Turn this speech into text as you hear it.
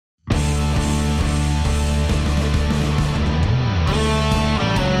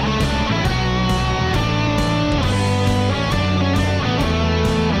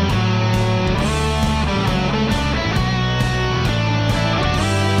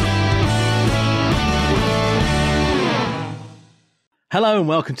Hello and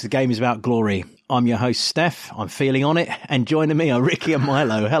welcome to The Game is About Glory. I'm your host, Steph. I'm feeling on it. And joining me are Ricky and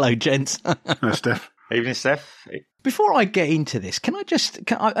Milo. Hello, gents. Hello, Steph. Evening, Steph. Before I get into this,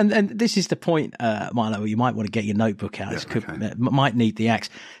 and this is the point, Milo, you might want to get your notebook out. This might need the axe.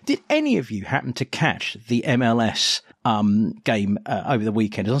 Did any of you happen to catch the MLS game over the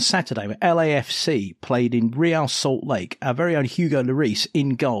weekend? It was on Saturday where LAFC played in Real Salt Lake. Our very own Hugo Lloris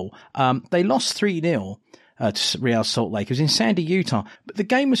in goal. They lost 3-0. To Real Salt Lake. It was in Sandy, Utah. But the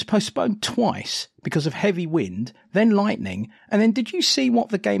game was postponed twice because of heavy wind, then lightning. And then did you see what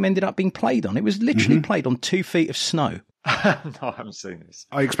the game ended up being played on? It was literally played on 2 feet of snow. No, I haven't seen this.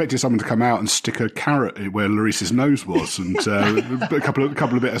 I expected someone to come out and stick a carrot where Lloris's nose was and a couple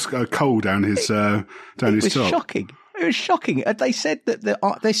of bits of coal down his top. It was shocking. It was shocking. They said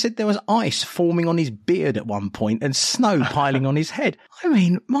that there was ice forming on his beard at one point and snow piling on his head. I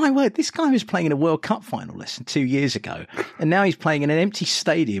mean, my word, this guy was playing in a World Cup final less than 2 years ago, and now he's playing in an empty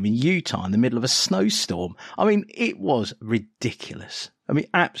stadium in Utah in the middle of a snowstorm. I mean, it was ridiculous. I mean,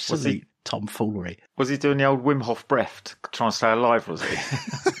 absolute tomfoolery. Was he doing the old Wim Hof breath to try and stay alive, was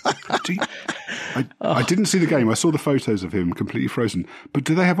he? I didn't see the game. I saw the photos of him completely frozen. But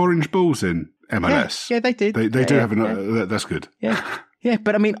do they have orange balls in MLS? Yeah, they did. They do have that's good. Yeah. Yeah,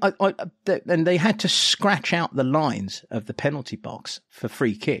 but I mean, and they had to scratch out the lines of the penalty box for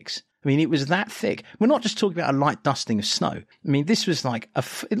free kicks. I mean, it was that thick. We're not just talking about a light dusting of snow. I mean, this was like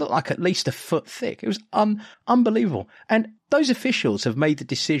it looked like at least a foot thick. It was unbelievable. And those officials have made the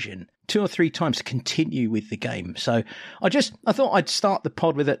decision 2 or 3 times to continue with the game. So I thought I'd start the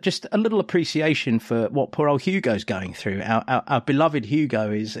pod with just a little appreciation for what poor old Hugo's going through. Our beloved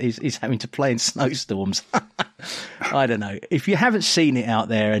Hugo is having to play in snowstorms. I don't know. If you haven't seen it out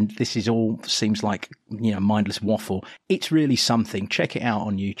there and this is all seems like, mindless waffle, it's really something. Check it out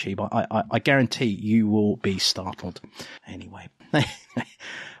on YouTube. I guarantee you will be startled. Anyway.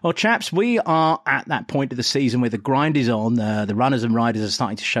 Well, chaps, we are at that point of the season where the grind is on. The runners and riders are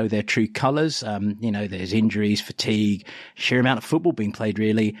starting to show their true colours. There's injuries, fatigue, sheer amount of football being played,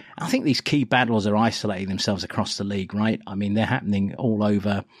 really. I think these key battles are isolating themselves across the league, right? I mean, they're happening all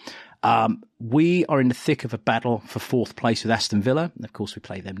over. We are in the thick of a battle for 4th place with Aston Villa. Of course, we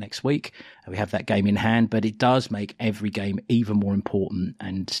play them next week. We have that game in hand, but it does make every game even more important.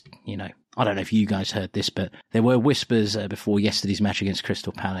 And, I don't know if you guys heard this, but there were whispers before yesterday's match against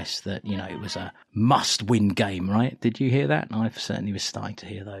Crystal Palace that, it was a must-win game, right? Did you hear that? I certainly was starting to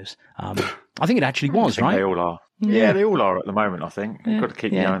hear those. I think it actually was, right? They all are. Yeah, they all are at the moment, I think. We've got to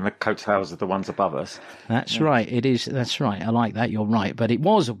keep in the coattails of the ones above us. That's right. It is. That's right. I like that. You're right. But it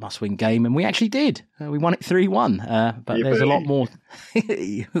was a must-win game, and we actually did. We won it 3-1. But there's a lot more,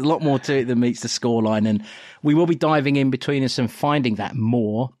 a lot more to it than meets the scoreline. And we will be diving in between us and finding that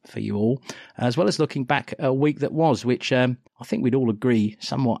more for you all, as well as looking back at a week that was, which I think we'd all agree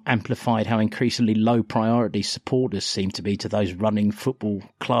somewhat amplified how increasingly low priority supporters seem to be to those running football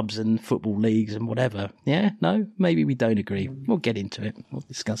clubs and football leagues and whatever. Yeah? No? Maybe we don't agree. We'll get into it. We'll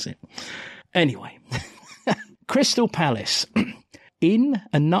discuss it. Anyway, Crystal Palace. In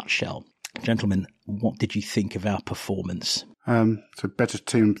a nutshell, gentlemen, what did you think of our performance? It's a better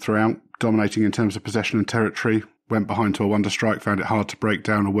team throughout, dominating in terms of possession and territory. Went behind to a wonder strike, found it hard to break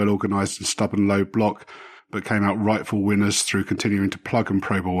down a well-organised and stubborn low block, but came out rightful winners through continuing to plug and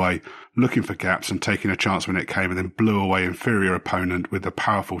probe away, looking for gaps and taking a chance when it came, and then blew away inferior opponent with a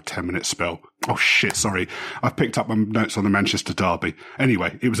powerful 10-minute spell. Oh shit, sorry. I've picked up my notes on the Manchester derby.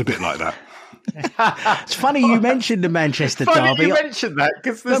 Anyway, it was a bit like that. It's funny you mentioned the Manchester derby. You mentioned that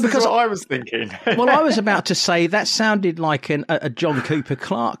because is what I was thinking. Well, I was about to say that sounded like a John Cooper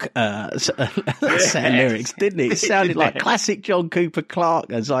Clarke set lyrics, didn't it? It sounded like classic John Cooper Clarke.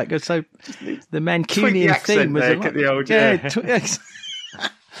 It's like so the Mancunian theme was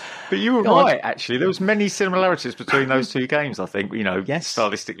But you were right, actually. There was many similarities between those two games, I think,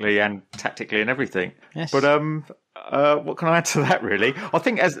 stylistically and tactically and everything. Yes. But what can I add to that, really? I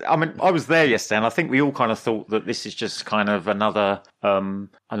think I was there yesterday, and I think we all kind of thought that this is just kind of another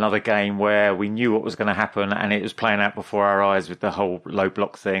game where we knew what was going to happen, and it was playing out before our eyes with the whole low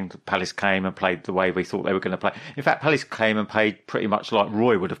block thing. Palace came and played the way we thought they were going to play. In fact, Palace came and played pretty much like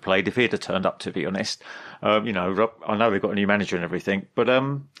Roy would have played if he'd have turned up, to be honest. I know they've got a new manager and everything, but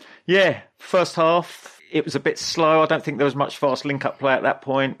first half, it was a bit slow. I don't think there was much fast link-up play at that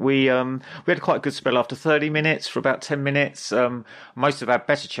point. We had quite a good spell after 30 minutes for about 10 minutes. Most of our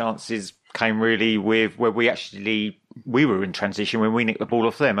better chances came really with where we were in transition when we nicked the ball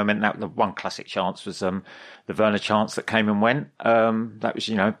off them. I mean, that the one classic chance was the Werner chance that came and went. That was,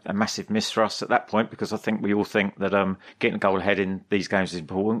 a massive miss for us at that point, because I think we all think that getting a goal ahead in these games is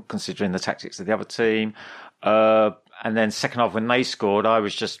important, considering the tactics of the other team. And then second half when they scored, I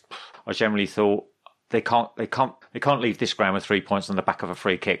generally thought they can't leave this ground with 3 points on the back of a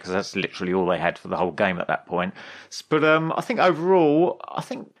free kick, because that's literally all they had for the whole game at that point. But I think overall, I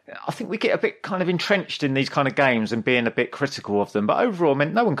think we get a bit kind of entrenched in these kind of games and being a bit critical of them. But overall, I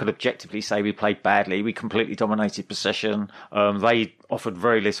mean, no one could objectively say we played badly. We completely dominated possession. They offered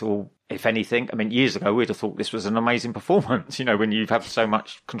very little, if anything. I mean, years ago, we'd have thought this was an amazing performance, when you have so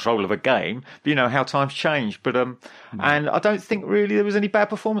much control of a game. But how times change. But and I don't think really there was any bad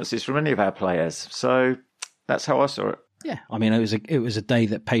performances from any of our players. So that's how I saw it. Yeah, I mean, it was a day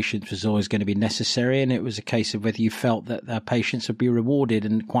that patience was always going to be necessary, and it was a case of whether you felt that patience would be rewarded.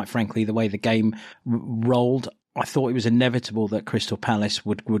 And quite frankly, the way the game rolled, I thought it was inevitable that Crystal Palace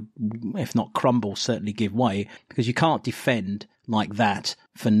would, if not crumble, certainly give way, because you can't defend like that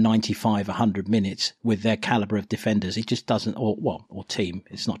for 95, 100 minutes with their caliber of defenders. It just doesn't, or team.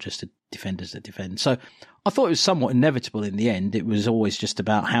 It's not just the defenders that defend. So I thought it was somewhat inevitable in the end. It was always just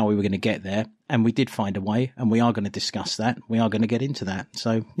about how we were going to get there. And we did find a way, and we are going to discuss that. We are going to get into that.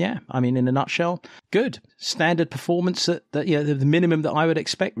 So, yeah, I mean, in a nutshell, good. Standard performance at the minimum that I would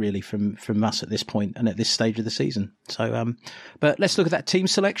expect, really, from us at this point and at this stage of the season. So, but let's look at that team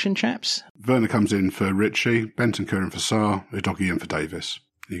selection, chaps. Werner comes in for Ritchie, Bentancur in for Sarr, Udogie in for Davis.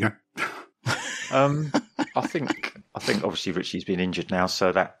 There you go. I think obviously Ritchie's been injured now,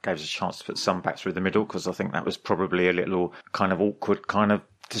 so that gave us a chance to put some back through the middle, because I think that was probably a little kind of awkward kind of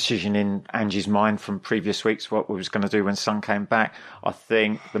decision in Angie's mind from previous weeks, what we was going to do when Son came back. I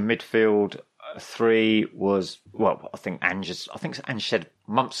think the midfield three was, I think Ange said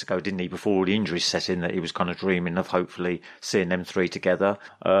months ago, didn't he, before all the injuries set in, that he was kind of dreaming of hopefully seeing them three together.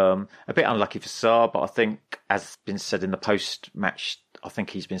 A bit unlucky for Sarr, but I think, as been said in the post-match, I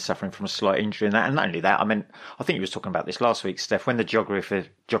think he's been suffering from a slight injury in that. And not only that, I mean, I think he was talking about this last week, Steph, when the geography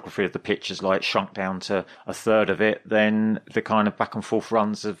of the pitch is like shrunk down to a third of it, then the kind of back and forth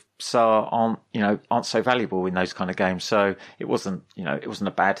runs of Sarr aren't so valuable in those kind of games. So it wasn't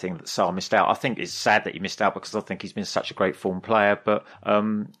a bad thing that Sarr missed out. I think it's sad that he missed out, because I think he's been such a great form player, but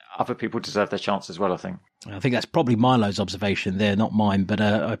other people deserve their chance as well, I think. I think that's probably Milo's observation there, not mine, but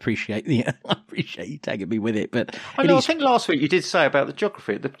I appreciate you tagging me with it. But I think last week you did say about the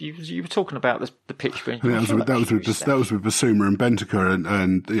geography. You were talking about the pitch. That was with Basuma and Bentancur,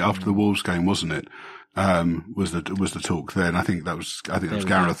 and after the Wolves game, wasn't it? Was the talk then? I think it was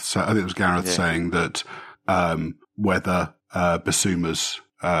Gareth. I think it was Gareth saying that whether Basuma's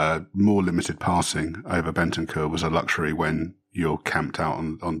more limited passing over Bentancur was a luxury when you're camped out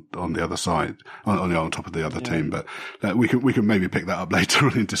on the other side, on top of the other team. But we can maybe pick that up later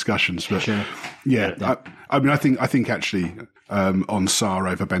on in discussions. But sure. I think actually on Sarr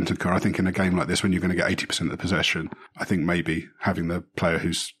over Bentancur, I think in a game like this, when you're going to get 80% of the possession, I think maybe having the player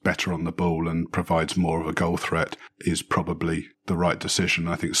who's better on the ball and provides more of a goal threat is probably the right decision.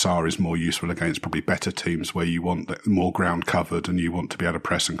 I think Sarr is more useful against probably better teams where you want more ground covered and you want to be able to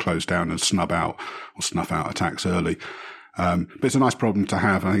press and close down and snuff out attacks early. But it's a nice problem to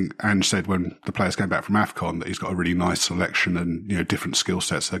have. I think Ange said when the players came back from AFCON that he's got a really nice selection and, different skill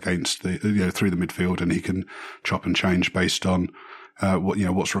sets against through the midfield, and he can chop and change based on,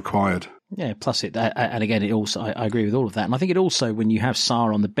 what's required. Yeah, plus and again, it also, I agree with all of that. And I think it also, when you have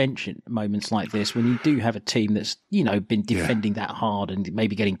Sarr on the bench at moments like this, when you do have a team that's, been defending that hard and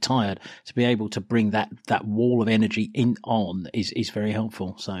maybe getting tired, to be able to bring that wall of energy on is very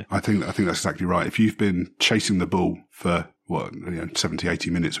helpful. So I think that's exactly right. If you've been chasing the ball for 70,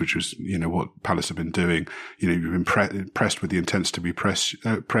 80 minutes, which was, what Palace have been doing, you've been pressed with the intensity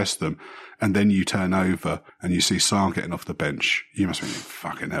to press them, and then you turn over and you see Sarr getting off the bench, you must be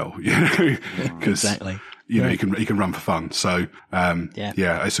fucking hell, because exactly. He can run for fun. So,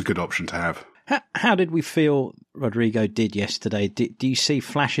 it's a good option to have. How did we feel Rodrigo did yesterday? Do you see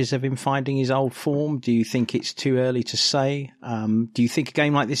flashes of him finding his old form? Do you think it's too early to say? Do you think a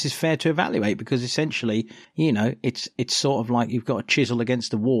game like this is fair to evaluate? Because essentially, it's sort of like you've got a chisel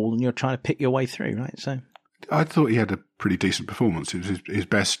against the wall and you're trying to pick your way through, right? So I thought he had a pretty decent performance. It was his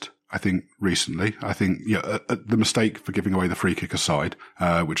best, I think, recently. I think, the mistake for giving away the free kick aside,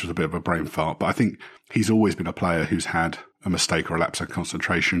 which was a bit of a brain fart, but I think he's always been a player who's had a mistake or a lapse of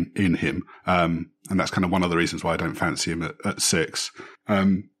concentration in him. And that's kind of one of the reasons why I don't fancy him at 6.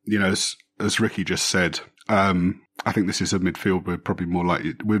 As Ricky just said, I think this is a midfield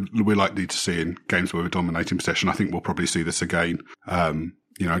we're likely to see in games where we're dominating possession. I think we'll probably see this again,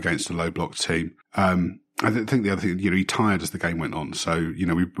 against a low block team. I think the other thing, he tired as the game went on. So, he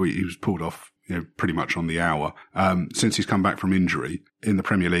was pulled off pretty much on the hour. Since he's come back from injury in the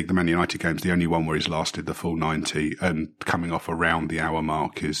Premier League, the Man United game's the only one where he's lasted the full 90, and coming off around the hour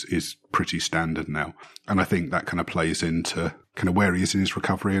mark is pretty standard now. And I think that kind of plays into kind of where he is in his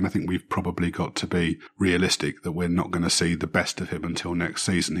recovery. And I think we've probably got to be realistic that we're not going to see the best of him until next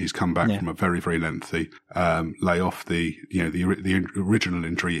season. He's come back from a very, very lengthy layoff. The original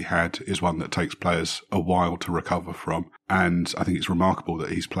injury he had is one that takes players a while to recover from. And I think it's remarkable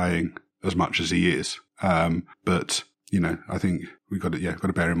that he's playing as much as he is. But I think we've got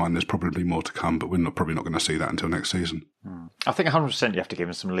to bear in mind there's probably more to come, but we're probably not going to see that until next season. I think 100% you have to give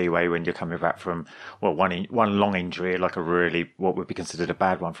him some leeway when you're coming back from, one long injury, like a really, what would be considered a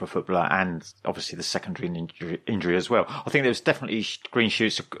bad one for a footballer, and obviously the secondary injury as well. I think there was definitely green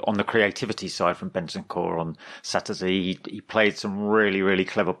shoots on the creativity side from Bentancur on Saturday. He played some really, really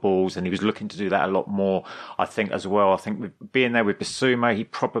clever balls, and he was looking to do that a lot more, I think, as well. I think with being there with Bissouma, he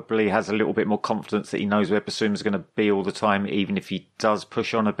probably has a little bit more confidence that he knows where Bissouma's going to be all the time, even if he does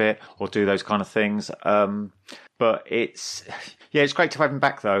push on a bit or do those kind of things. But it's great to have him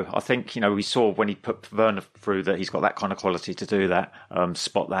back, though. I think, we saw when he put Werner through that he's got that kind of quality to do that,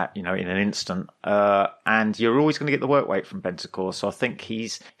 spot that, in an instant. And you're always going to get the work rate from Bentancur. So I think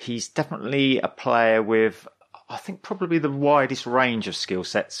he's definitely a player with, I think, probably the widest range of skill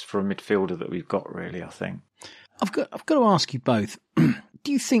sets for a midfielder that we've got, really, I think. I've got to ask you both,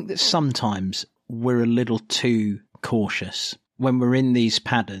 do you think that sometimes we're a little too cautious when we're in these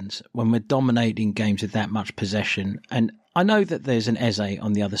patterns, when we're dominating games with that much possession? And I know that there's an Eze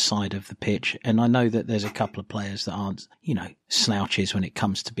on the other side of the pitch, and I know that there's a couple of players that aren't, slouches when it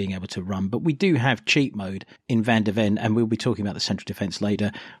comes to being able to run, but we do have cheat mode in Van de Ven, and we'll be talking about the central defence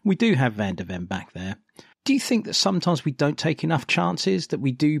later. We do have Van de Ven back there. Do you think that sometimes we don't take enough chances, that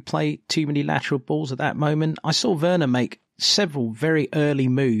we do play too many lateral balls at that moment? I saw Werner make several very early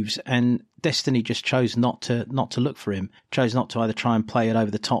moves, and Destiny just chose not to look for him, chose not to either try and play it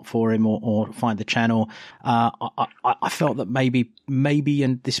over the top for him or find the channel. I felt that maybe,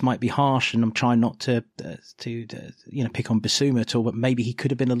 and this might be harsh, and I'm trying not to pick on Bissouma at all, but maybe he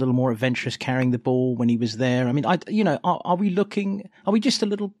could have been a little more adventurous carrying the ball when he was there. I mean, are we just a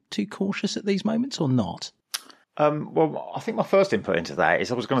little too cautious at these moments or not? Well, I think my first input into that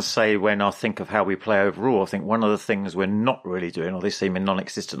is I was going to say, when I think of how we play overall, I think one of the things we're not really doing, or they seem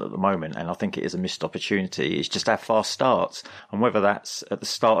non-existent at the moment, and I think it is a missed opportunity, is just our fast starts, and whether that's at the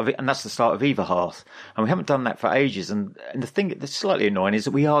start of it, and that's the start of either half. And we haven't done that for ages. And the thing that's slightly annoying is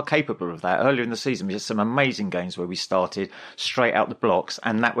that we are capable of that. Earlier in the season, we had some amazing games where we started straight out the blocks,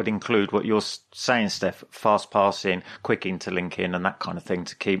 and that would include what you're saying, Steph, fast passing, quick interlinking, and that kind of thing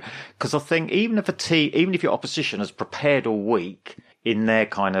to keep. Because I think even if your opposition has prepared all week in their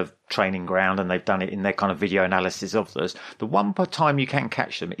kind of training ground, and they've done it in their kind of video analysis of us, the one time you can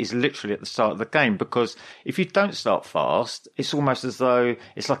catch them is literally at the start of the game, because if you don't start fast, it's almost as though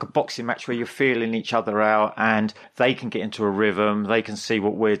it's like a boxing match where you're feeling each other out, and they can get into a rhythm, they can see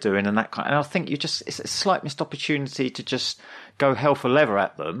what we're doing, and that kind. And I think it's a slight missed opportunity to just go hell for leather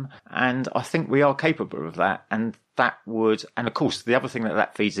at them, and I think we are capable of that. And of course, the other thing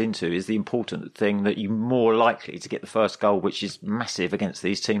that feeds into is the important thing that you're more likely to get the first goal, which is massive against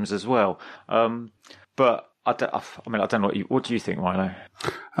these teams as well. But I don't know what do you think, Milo?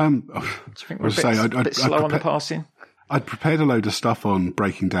 Do you think we're a bit slow on the passing? I'd prepared a load of stuff on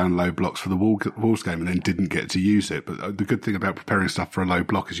breaking down low blocks for the Wolves game and then didn't get to use it. But the good thing about preparing stuff for a low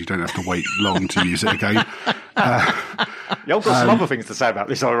block is you don't have to wait long to use it again. I've got some other things to say about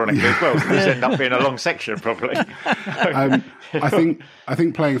this, ironically, as well. This end up being a long section, probably. I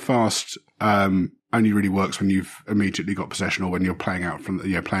think playing fast only really works when you've immediately got possession, or when you're playing out from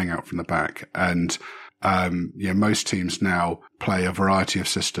the back. And most teams now play a variety of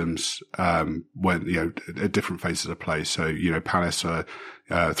systems when at different phases of play. So Palace are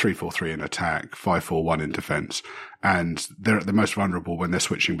 3-4-3 in attack, 5-4-1 in defence, and they're at the most vulnerable when they're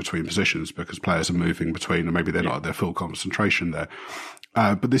switching between positions, because players are moving between, and maybe they're not at their full concentration there.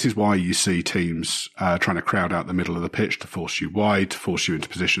 But this is why you see teams trying to crowd out the middle of the pitch to force you wide, to force you into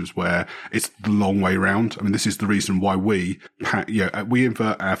positions where it's the long way round. I mean, this is the reason why we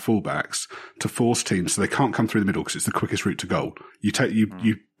invert our fullbacks to force teams so they can't come through the middle, because it's the quickest route to goal.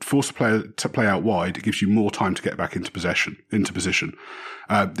 You force a player to play out wide. It gives you more time to get back into position.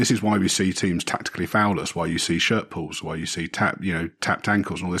 This is why we see teams tactically foul us, why you see shirt pulls, why you see tapped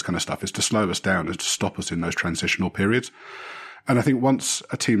ankles and all this kind of stuff, is to slow us down and to stop us in those transitional periods. And I think once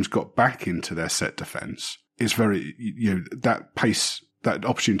a team's got back into their set defence, it's very, that pace, that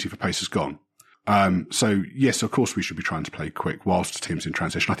opportunity for pace is gone. So yes, of course we should be trying to play quick whilst the team's in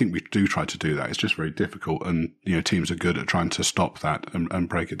transition. I think we do try to do that. It's just very difficult, and teams are good at trying to stop that and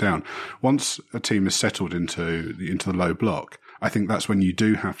break it down. Once a team is settled into the low block, I think that's when you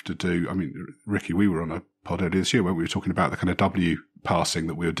do have to do. I mean, Ricky, we were on a pod earlier this year where we were talking about the kind of W passing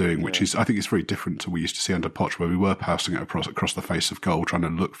that we were doing, which is, I think, it's very different to what we used to see under Poch, where we were passing it across the face of goal, trying to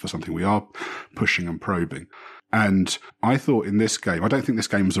look for something. We are pushing and probing. And I thought in this game, I don't think this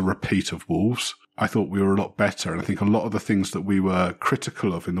game was a repeat of Wolves. I thought we were a lot better. And I think a lot of the things that we were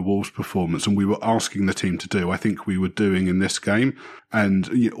critical of in the Wolves performance and we were asking the team to do, I think we were doing in this game, and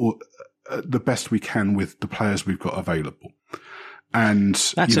the best we can with the players we've got available. And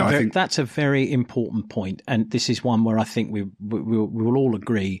I think that's a very important point, and this is one where I think we will all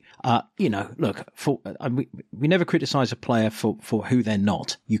agree. Look, we never criticise a player for who they're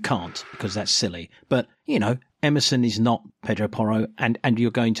not. You can't, because that's silly. But Emerson is not Pedro Porro, and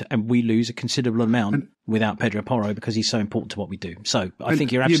we lose a considerable amount without Pedro Porro because he's so important to what we do. So I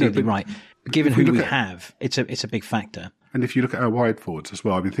think you're absolutely right. Given who we have, it's a big factor. And if you look at our wide forwards as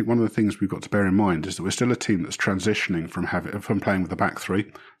well, I think one of the things we've got to bear in mind is that we're still a team that's transitioning from playing with the back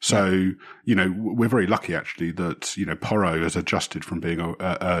three. So, we're very lucky actually that, Porro has adjusted from being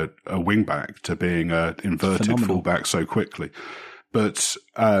a wing back to being an inverted fullback so quickly. But,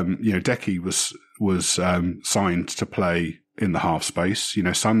 Decky was signed to play in the half space.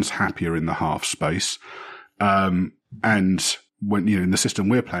 Son's happier in the half space. And when, in the system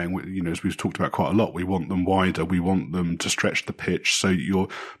we're playing, as we've talked about quite a lot, we want them wider. We want them to stretch the pitch. So you're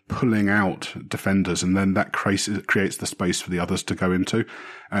pulling out defenders, and then that creates the space for the others to go into.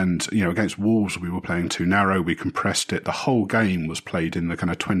 And, against Wolves, we were playing too narrow. We compressed it. The whole game was played in the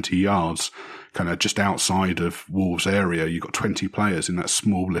kind of 20 yards, kind of just outside of Wolves area. You got 20 players in that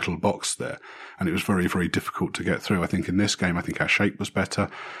small little box there. And it was very, very difficult to get through. I think in this game, I think our shape was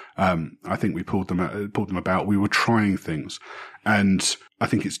better. I think we pulled them about. We were trying things. And I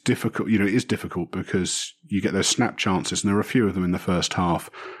think it's difficult, it is difficult because you get those snap chances, and there are a few of them in the first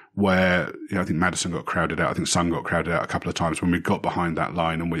half where, I think Maddison got crowded out. I think Son got crowded out a couple of times when we got behind that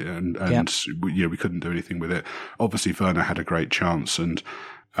line and we couldn't do anything with it. Obviously, Werner had a great chance, and,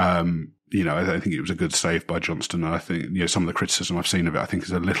 I think it was a good save by Johnston. And I think, some of the criticism I've seen of it, I think is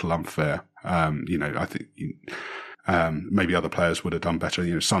a little unfair. I think, maybe other players would have done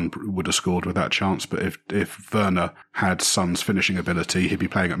better. Son would have scored with that chance, but if Werner had Son's finishing ability, he'd be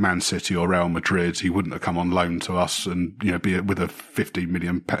playing at Man City or Real Madrid. He wouldn't have come on loan to us and, be with a £50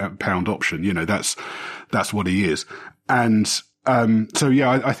 million option. That's what he is. And,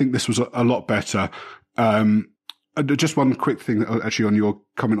 I think this was a lot better. Just one quick thing, actually, on your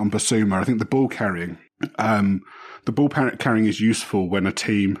comment on Basuma. I think the ball carrying is useful when a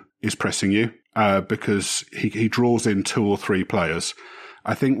team is pressing you, because he draws in 2 or 3 players.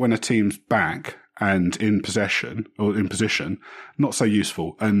 I think when a team's back and in possession or in position, not so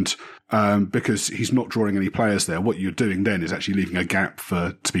useful. And because he's not drawing any players there, what you're doing then is actually leaving a gap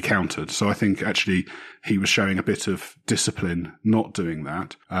to be countered. So I think actually he was showing a bit of discipline not doing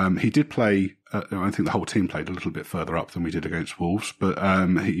that. He did play, I think the whole team played a little bit further up than we did against Wolves, but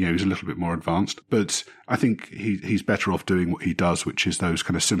he was a little bit more advanced. But I think he's better off doing what he does, which is those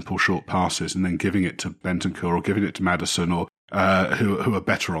kind of simple short passes and then giving it to Bentancur or giving it to Maddison or who are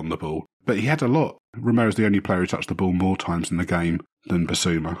better on the ball. But he had a lot. Romero's the only player who touched the ball more times in the game than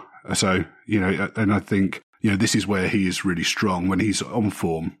Basuma. So, and I think, this is where he is really strong when he's on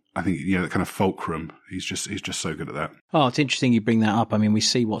form. I think, that kind of fulcrum, he's just so good at that. Oh, it's interesting you bring that up. I mean, we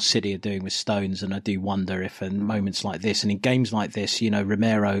see what City are doing with Stones, and I do wonder if in moments like this and in games like this,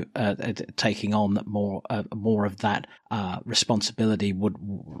 Romero taking on more of that responsibility would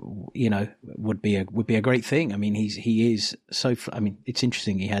be a great thing. I mean, he is so. I mean, it's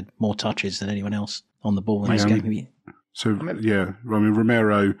interesting. He had more touches than anyone else on the ball in this game.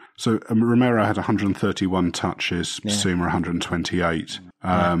 Romero. So Romero had 131 touches, Basuma 128.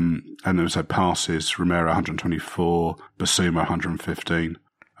 And there was passes, Romero 124, Basuma 115.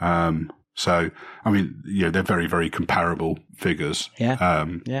 So, I mean, they're very, very comparable figures.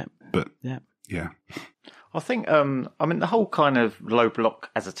 I think, the whole kind of low block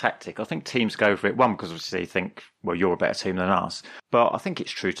as a tactic, I think teams go for it. One, because obviously they think, well, you're a better team than us. But I think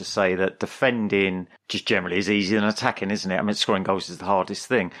it's true to say that defending just generally is easier than attacking, isn't it? I mean, scoring goals is the hardest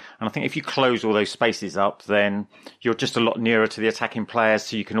thing. And I think if you close all those spaces up, then you're just a lot nearer to the attacking players,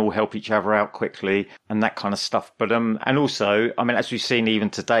 so you can all help each other out quickly and that kind of stuff. But, and also, I mean, as we've seen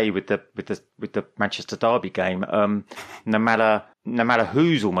even today with the Manchester Derby game, no matter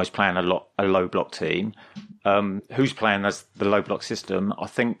who's almost playing a low block team, who's playing as the low block system, I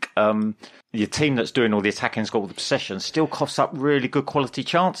think your team that's doing all the attacking, has got all the possession, still coughs up really good quality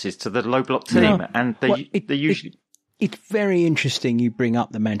chances to the low block team, and they usually. It's very interesting you bring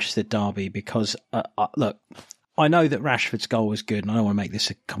up the Manchester derby because look, I know that Rashford's goal was good, and I don't want to make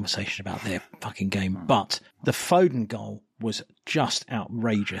this a conversation about their fucking game, but the Foden goal was just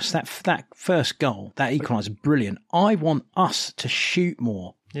outrageous. That first goal, that equaliser, brilliant. I want us to shoot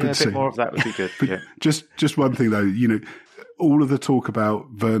more. Yeah, a bit more of that would be good. Yeah. Just one thing though, all of the talk about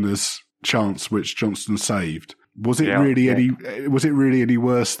Werner's chance, which Johnston saved, was it really any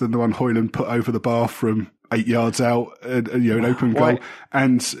worse than the one Højlund put over the bar from 8 yards out, an open goal?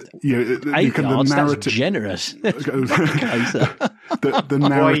 And 8 yards, the narrative, that's generous. the narrative.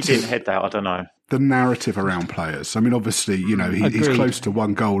 Why he didn't head that, I don't know. The narrative around players. I mean, obviously, he's close to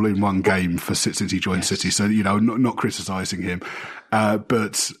one goal in one game since he joined City. So, not criticising him. And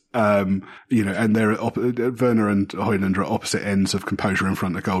they're Werner and Højlund are at opposite ends of composure in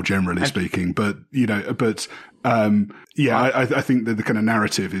front of goal, generally speaking. But, I think that the kind of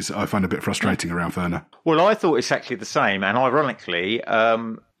narrative I find a bit frustrating around Werner. Well, I thought exactly the same. And ironically,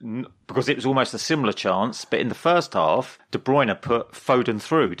 because it was almost a similar chance, but in the first half, De Bruyne put Foden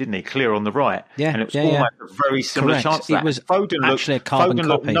through, didn't he? Clear on the right. Yeah. And it was almost a very similar chance. It was Foden actually a carbon copy.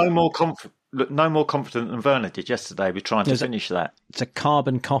 Looked no more confident than Werner did yesterday with trying to finish that. It's a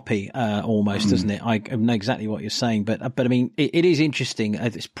carbon copy, almost, isn't it? I know exactly what you're saying, but I mean, it is interesting.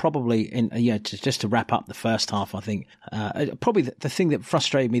 It's probably just to wrap up the first half. I think probably the thing that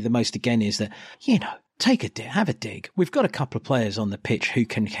frustrated me the most again is that take a dig, have a dig. We've got a couple of players on the pitch who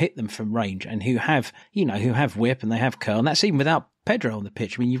can hit them from range and who have whip and they have curl, and that's even without Pedro on the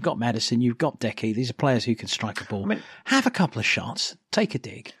pitch. I mean, you've got Maddison, you've got Decky. These are players who can strike a ball. Have a couple of shots, take a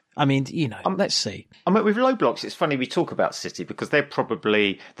dig. I mean, let's see. I mean, with low blocks, it's funny we talk about City because they're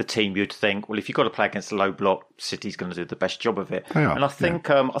probably the team you'd think, well, if you've got to play against a low block, City's going to do the best job of it. They are, and I think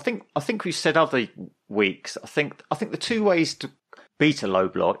we've said other weeks. I think the two ways to beat a low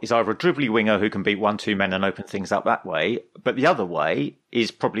block is either a dribbly winger who can beat 1-2 men and open things up that way, but the other way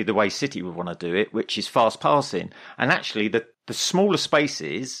is probably the way City would want to do it, which is fast passing. And actually, the smaller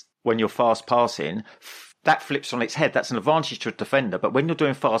spaces when you're fast passing, that flips on its head. That's an advantage to a defender. But when you're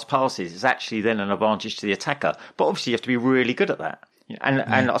doing fast passes, it's actually then an advantage to the attacker. But obviously, you have to be really good at that. And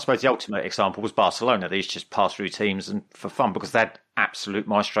I suppose the ultimate example was Barcelona. They used to just pass through teams and for fun because they had absolute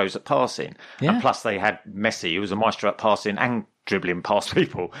maestros at passing. Yeah. And plus, they had Messi, who was a maestro at passing and dribbling past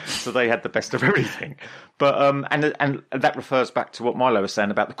people. So they had the best of everything. But and that refers back to what Milo was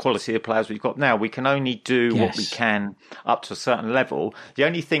saying about the quality of players we've got now. We can only do what we can up to a certain level. The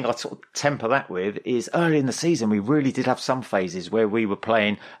only thing I sort of temper that with is early in the season, we really did have some phases where we were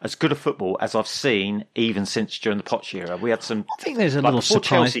playing as good a football as I've seen even since during the Poch era. We had some. I think there's a little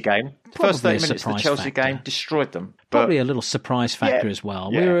surprise. Chelsea game. First 30 minutes of the Chelsea game destroyed them. Probably a little surprise factor as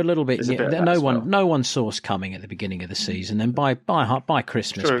well. We were a little bit. No one saw us coming at the beginning of the season, and by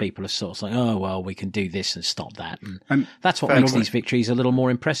Christmas, people are sort of like, oh well, we can do this and stop that, and that's what makes these victories a little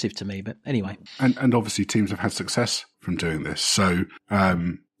more impressive to me. But anyway, and obviously teams have had success from doing this. So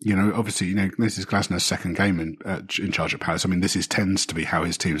obviously, this is Glasner's second game in charge at Palace. I mean, this tends to be how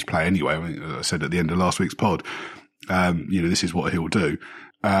his teams play anyway. I mean, as I said at the end of last week's pod, this is what he'll do.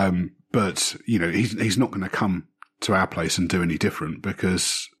 But he's not going to come to our place and do any different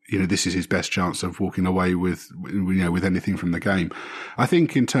because this is his best chance of walking away with anything from the game. I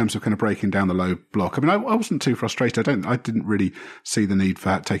think in terms of kind of breaking down the low block, I mean, I wasn't too frustrated. I didn't really see the need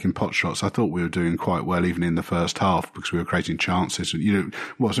for taking pot shots. I thought we were doing quite well even in the first half because we were creating chances. Maybe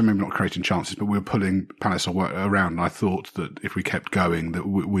not creating chances, but we were pulling Palace around. And I thought that if we kept going, that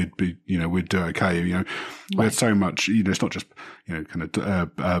we'd do okay. We had so much. It's not just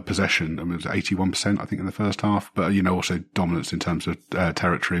possession. I mean, it was 81%, I think, in the first half, but also dominance in terms of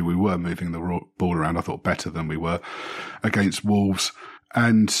territory. We were moving the ball around, I thought, better than we were against Wolves.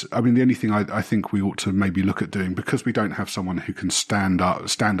 And I mean, the only thing I think we ought to maybe look at doing, because we don't have someone who can stand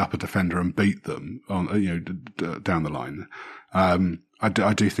up a defender and beat them on, down the line. I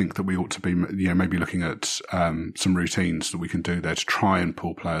do think that we ought to be, maybe looking at some routines that we can do there to try and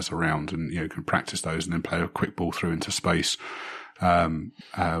pull players around and can practice those and then play a quick ball through into space. When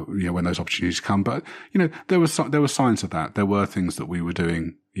those opportunities come, but there were signs of that. There were things that we were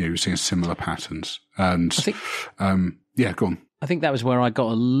doing. We're seeing similar patterns, and I think, go on. I think that was where I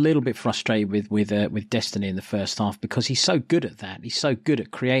got a little bit frustrated with Destiny in the first half because he's so good at that. He's so good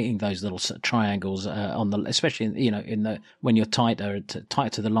at creating those little triangles especially when you're tight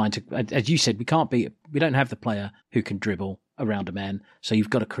to the line. As you said, we don't have the player who can dribble around a man. So you've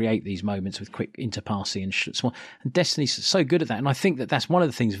got to create these moments with quick interpassing and Destiny's so good at that. And I think that that's one of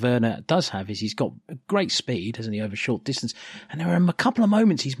the things Werner does have is he's got great speed, hasn't he, over short distance. And there are a couple of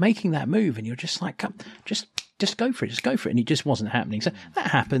moments he's making that move and you're just like, just go for it, just go for it. And it just wasn't happening. So that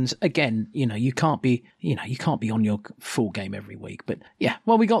happens again. You can't be on your full game every week. But yeah,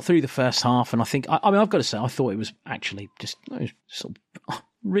 well, we got through the first half and I think, I mean, I've got to say, I thought it was actually sort of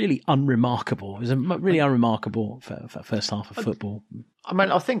really unremarkable. It was a really unremarkable for first half of football. I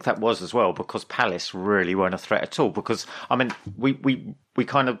mean, I think that was as well because Palace really weren't a threat at all. Because I mean, we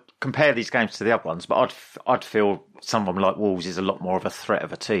kind of compare these games to the other ones, but I'd feel someone like Wolves is a lot more of a threat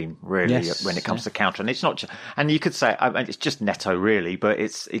of a team, really, when it comes to counter. And it's not just, and you could say, I mean, it's just Neto, really, but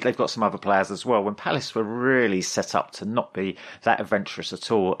they've got some other players as well. When Palace were really set up to not be that adventurous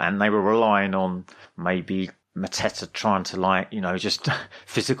at all, and they were relying on maybe Mateta trying to just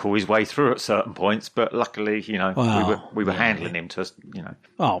physical his way through at certain points, but luckily, we were handling him to,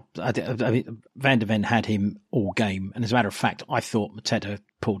 Well, I mean, Van der Ven had him all game, and as a matter of fact, I thought Mateta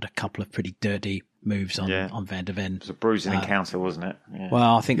pulled a couple of pretty dirty moves on Van der Ven. It was a bruising encounter, wasn't it? Yeah.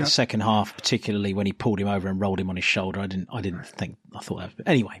 Well, I think the second half, particularly when he pulled him over and rolled him on his shoulder, I thought that was,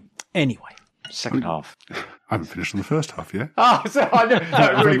 anyway. Second half. I haven't finished on the first half yet. Oh, so I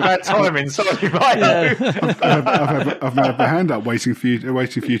know, really bad timing. Sorry, right? I've had my hand up, waiting for you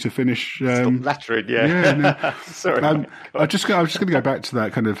to finish. Stop lattering, No. Sorry. I was just going to go back to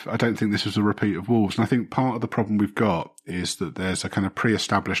that kind of. I don't think this was a repeat of Wolves, and I think part of the problem we've got is that there's a kind of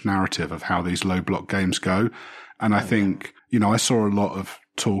pre-established narrative of how these low block games go, and I think I saw a lot of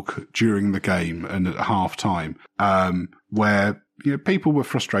talk during the game and at half time, where people were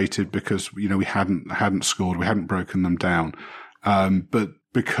frustrated because, we hadn't scored, we hadn't broken them down. But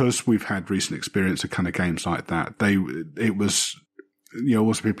because we've had recent experience of kind of games like that, it was,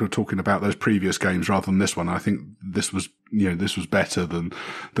 also people are talking about those previous games rather than this one. I think this was better than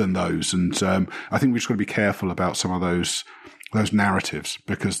those. And, I think we just got to be careful about some of those narratives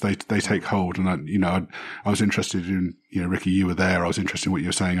because they take hold. And I was interested in, Ricky, you were there. I was interested in what you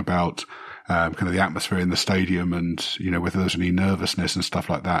were saying about, kind of the atmosphere in the stadium and, whether there's any nervousness and stuff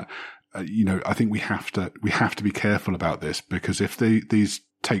like that. I think we have to be careful about this because if these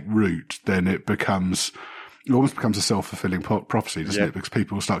take root, then it almost becomes a self-fulfilling prophecy, doesn't it? Because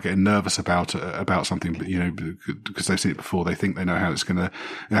people start getting nervous about something, because they've seen it before. They think they know how it's going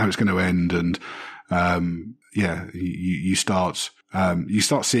to end. And, you start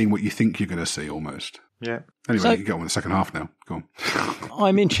seeing what you think you're going to see almost. Yeah. Anyway, you can get on with the second half now. Go on.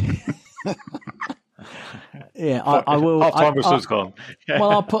 I'm interested. Yeah, I will. Half-time whistle's gone.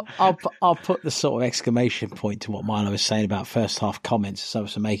 Well, I'll put the sort of exclamation point to what Milo was saying about first half comments. So I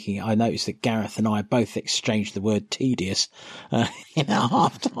was making it. I noticed that Gareth and I both exchanged the word tedious in our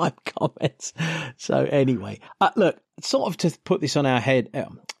half-time comments. So anyway, look, sort of to put this on its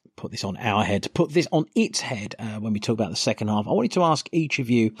head when we talk about the second half, I wanted to ask each of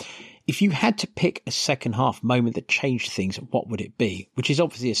you, if you had to pick a second half moment that changed things, what would it be? Which is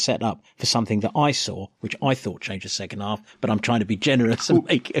obviously a setup for something that I saw, which I thought changed the second half, but I'm trying to be generous and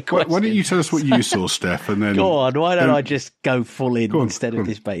make it a question. Why don't you tell us what you saw, Steph, and then go on. Why don't I just go full in instead of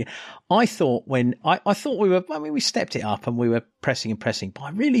this bait? I thought we stepped it up and we were pressing, but I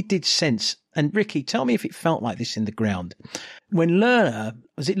really did sense. And Ricky, tell me if it felt like this in the ground when Lerner,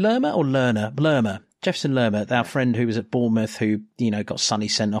 was it Lerner or Lerner? Lerner. Jefferson Lerner, our friend who was at Bournemouth, who, got Sonny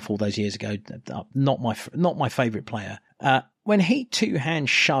sent off all those years ago, not my favourite player. When he two-hand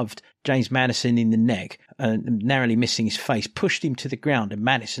shoved James Maddison in the neck, narrowly missing his face, pushed him to the ground, and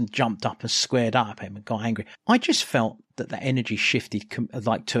Maddison jumped up and squared up him and got angry. I just felt that energy shifted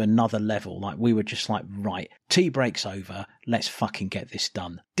to another level. Like we were just like, right, tea break's over. Let's fucking get this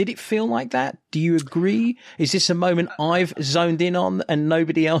done. Did it feel like that? Do you agree? Is this a moment I've zoned in on and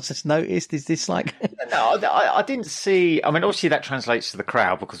nobody else has noticed? Is this like... No, I didn't see... I mean, obviously that translates to the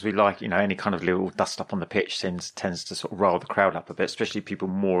crowd because we like, any kind of little dust up on the pitch tends to sort of rile the crowd up a bit, especially people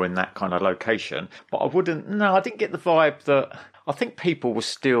more in that kind of location. But I didn't get the vibe that... I think people are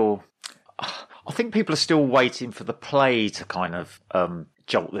still waiting for the play to kind of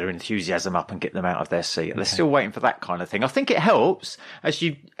jolt their enthusiasm up and get them out of their seat. They're still waiting for that kind of thing. I think it helps as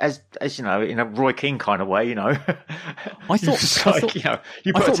in a Roy Keane kind of way, you put a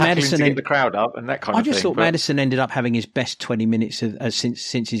tackle in to get the crowd up and that kind of thing. I just thought Maddison ended up having his best 20 minutes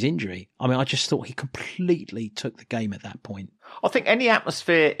since his injury. I mean, I just thought he completely took the game at that point. I think any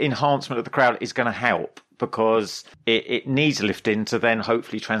atmosphere enhancement of the crowd is going to help, because it needs lifting to then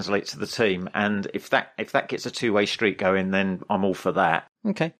hopefully translate to the team. And if that gets a two-way street going, then I'm all for that.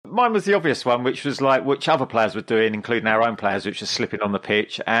 Okay. Mine was the obvious one, which was like which other players were doing, including our own players, which was slipping on the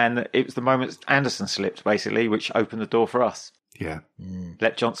pitch. And it was the moment Anderson slipped, basically, which opened the door for us. Yeah.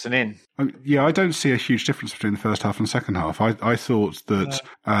 Let Johnson in. I don't see a huge difference between the first half and second half. I thought that,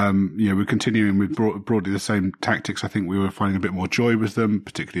 we're continuing with broadly the same tactics. I think we were finding a bit more joy with them,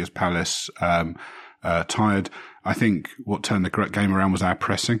 particularly as Palace tired. I think what turned the game around was our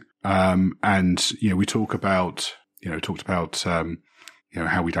pressing. We talked about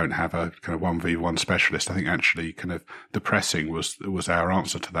how we don't have a kind of 1v1 specialist. I think actually kind of the pressing was our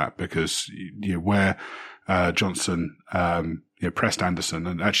answer to that, because, where Johnson, pressed Anderson,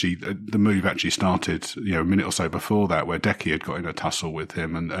 and actually the move actually started, a minute or so before that, where Decky had got in a tussle with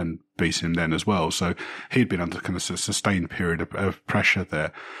him and beat him then as well. So he'd been under kind of a sustained period of pressure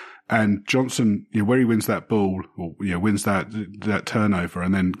there. And Johnson, where he wins that ball, or, wins that turnover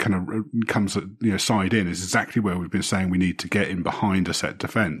and then kind of comes, side in, is exactly where we've been saying we need to get in behind a set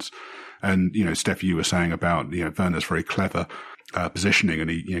defence. And, Steph, you were saying about, Werner's very clever positioning, and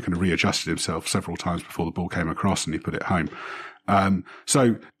he, kind of readjusted himself several times before the ball came across and he put it home.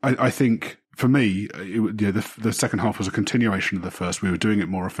 So I think, for me, the second half was a continuation of the first. We were doing it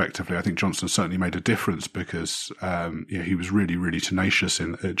more effectively. I think Johnson certainly made a difference because he was really, really tenacious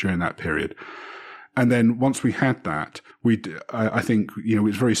during that period. And then once we had that, I think it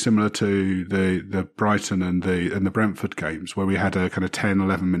was very similar to the Brighton and the Brentford games, where we had a kind of 10,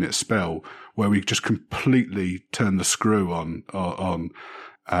 11 minute spell where we just completely turned the screw on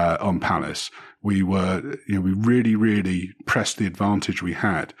Palace. We were, we really, really pressed the advantage we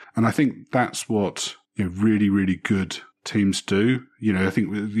had. And I think that's what, really, really good teams do. I think,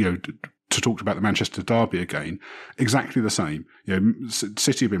 to talk about the Manchester derby again, exactly the same.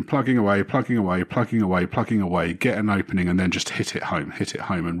 City have been plugging away, get an opening and then just hit it home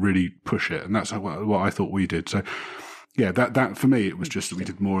and really push it. And that's what I thought we did. So, yeah, that for me, it was just that we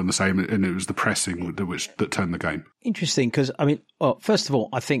did more in the same, and it was the pressing that turned the game. Interesting, because, first of all,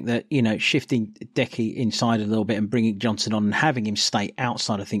 I think that, shifting Decky inside a little bit and bringing Johnson on and having him stay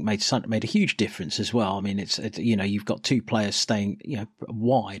outside, I think made a huge difference as well. I mean, it's you've got two players staying,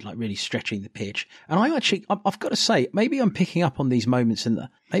 wide, like really stretching the pitch. And I've got to say, maybe I'm picking up on these moments, and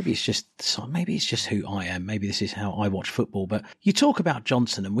maybe it's just who I am. Maybe this is how I watch football. But you talk about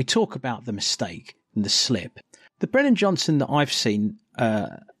Johnson and we talk about the mistake and the slip. The Brennan Johnson that I've seen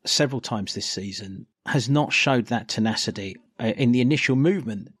several times this season has not showed that tenacity in the initial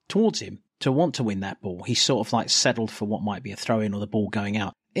movement towards him to want to win that ball. He sort of like settled for what might be a throw-in or the ball going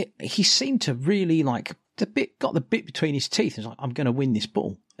out. He seemed to really got the bit between his teeth. He's like, I'm going to win this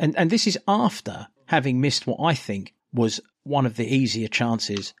ball. And this is after having missed what I think was one of the easier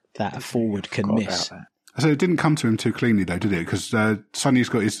chances that a forward can miss. So it didn't come to him too cleanly, though, did it? Because Sonny's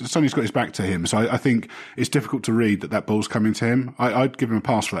got his back to him. So I think it's difficult to read that ball's coming to him. I'd give him a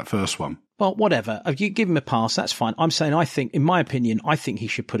pass for that first one. Well, whatever. If you give him a pass, that's fine. I'm saying in my opinion, I think he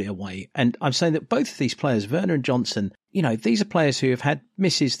should put it away. And I'm saying that both of these players, Werner and Johnson, these are players who have had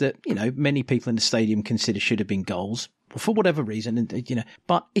misses that, many people in the stadium consider should have been goals for whatever reason. And,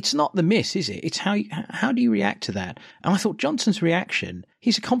 but it's not the miss, is it? It's how do you react to that? And I thought Johnson's reaction,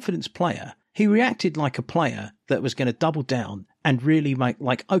 he's a confidence player. He reacted like a player that was going to double down and really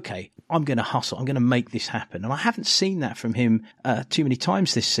make okay, I'm going to hustle. I'm going to make this happen. And I haven't seen that from him too many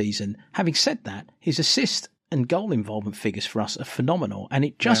times this season. Having said that, his assist and goal involvement figures for us are phenomenal. And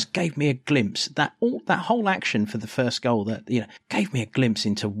it just gave me a glimpse that whole action for the first goal gave me a glimpse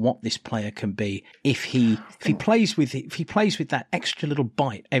into what this player can be. If he plays with that extra little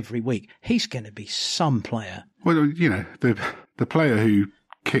bite every week, he's going to be some player. Well, the player who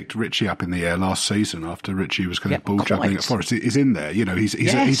kicked Richie up in the air last season after Richie was kind of ball juggling at Forest is in there.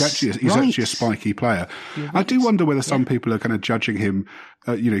 He's actually a spiky player. I do wonder whether some people are kind of judging him,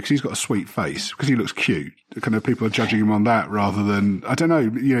 because he's got a sweet face, because he looks cute. Kind of people are judging him on that rather than, I don't know,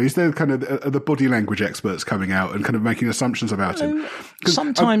 is there kind of the body language experts coming out and kind of making assumptions about him?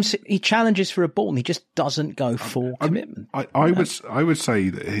 Sometimes he challenges for a ball and he just doesn't go full commitment. I would say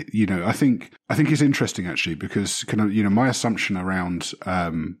that, I think it's interesting actually, because kind of, my assumption around,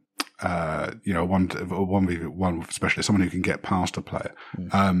 a 1v1 especially someone who can get past a player.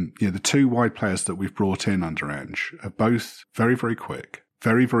 The two wide players that we've brought in under Ange are both very, very quick,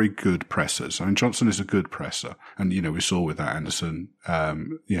 very, very good pressers. I mean, Johnson is a good presser. And, we saw with that Anderson,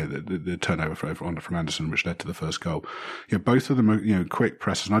 the turnover from Anderson, which led to the first goal. Both of them are, quick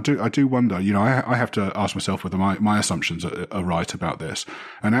pressers. And I do wonder, I have to ask myself whether my assumptions are right about this.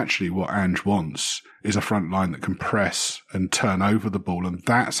 And actually what Ange wants is a front line that can press and turn over the ball. And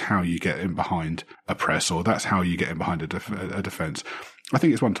that's how you get in behind a press, or that's how you get in behind a defence. I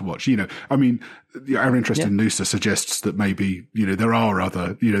think it's one to watch. Our interest in Noosa suggests that maybe, there are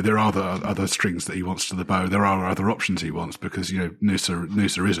other strings that he wants to the bow. There are other options he wants because,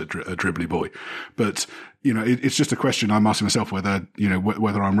 Noosa is a dribbly boy. But, it's just a question I'm asking myself whether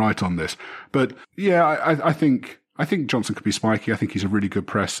I'm right on this. But yeah, I think Johnson could be spiky. I think he's a really good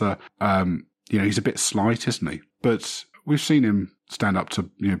presser. He's a bit slight, isn't he? But we've seen him stand up to,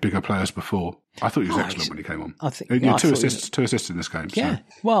 bigger players before. I thought he was excellent when he came on. I think two assists in this game. Yeah. So.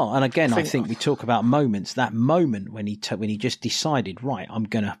 Well, and again, I think we talk about moments. That moment when he just decided, right, I'm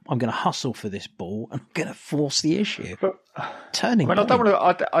gonna hustle for this ball. I'm gonna force the issue. But, turning. I don't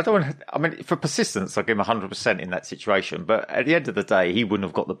want to. I mean, for persistence, I give him 100% in that situation. But at the end of the day, he wouldn't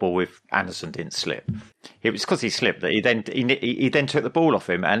have got the ball if Anderson didn't slip. It was because he slipped that he then took the ball off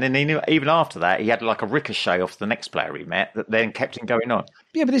him, and then even after that, he had like a ricochet off the next player he met that then kept him going on.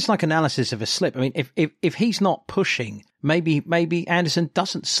 Yeah, but it's like analysis of a slip. I mean, if he's not pushing, maybe Anderson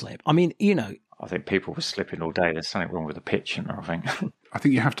doesn't slip. I mean, I think people were slipping all day. There's something wrong with the pitch, and I think. I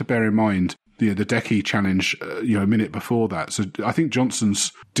think you have to bear in mind the Decky challenge, a minute before that. So I think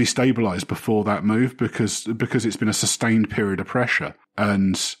Johnson's destabilised before that move because it's been a sustained period of pressure,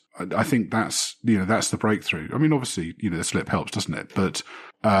 and I think that's the breakthrough. I mean, obviously, the slip helps, doesn't it? But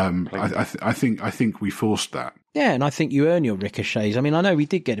I think we forced that. Yeah, and I think you earn your ricochets. I mean, I know we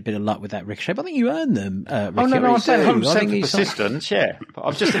did get a bit of luck with that ricochet, but I think you earn them. No, I'm saying 100% for persistence, yeah. But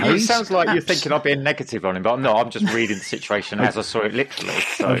I'm just. It sounds like you're thinking I'm being negative on him, but no, I'm just reading the situation as I saw it literally.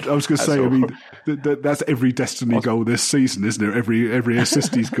 So I was going to say, I mean, that's every Destiny goal this season, isn't it? Every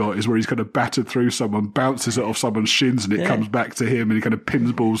assist he's got is where he's kind of battered through someone, bounces it off someone's shins, and it comes back to him, and he kind of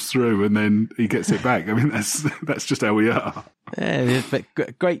pins balls through, and then he gets it back. I mean, that's just how we are. Yeah, but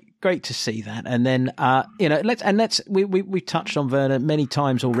great to see that. And then we touched on Werner many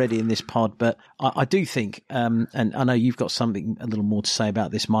times already in this pod, but I do think, and I know you've got something a little more to say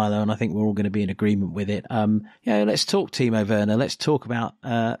about this, Milo, and I think we're all going to be in agreement with it. Let's talk Timo Werner. Let's talk about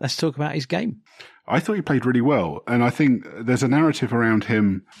his game. I thought he played really well, and I think there's a narrative around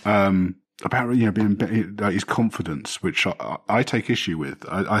him. About being his confidence, which I take issue with.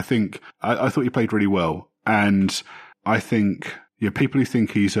 I thought he played really well, and I think people who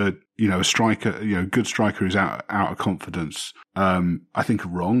think he's a striker, good striker who's out of confidence, I think are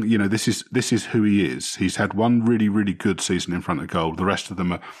wrong. This is who he is. He's had one really, really good season in front of goal. The rest of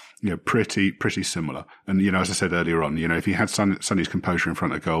them are, pretty similar. And, as I said earlier on, if he had Sonny's composure in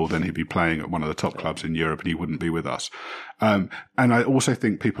front of goal, then he'd be playing at one of the top clubs in Europe and he wouldn't be with us. And I also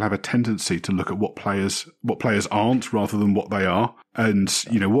think people have a tendency to look at what players aren't rather than what they are. And,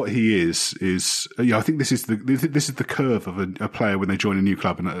 what he is, I think this is the curve of a player when they join a new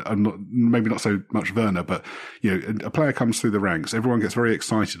club. And maybe not so much Werner, but, a player comes through the ranks. Everyone gets very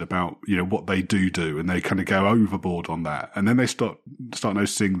excited about, what they do, and they kind of go overboard on that. And then they start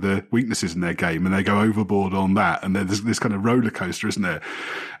noticing the weaknesses in their game and they go overboard on that. And then there's this kind of roller coaster, isn't there?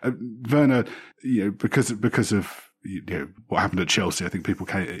 Werner, because of, what happened at Chelsea, I think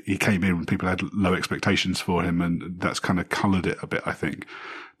he came in when people had low expectations for him, and that's kind of coloured it a bit, I think.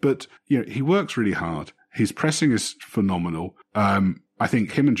 But, he works really hard. His pressing is phenomenal. I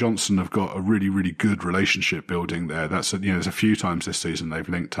think him and Johnson have got a really, really good relationship building there. There's a few times this season they've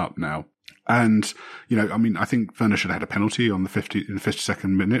linked up now. And, I think Werner should have had a penalty in the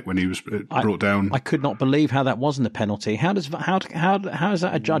 52nd minute when he was brought down. I could not believe how that wasn't a penalty. How is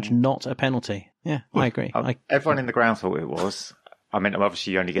that a judge not a penalty? Yeah, I agree. Everyone in the ground thought it was. I mean,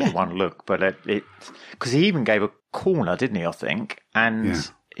 obviously you only get the one look, but because he even gave a corner, didn't he, I think? And... Yeah.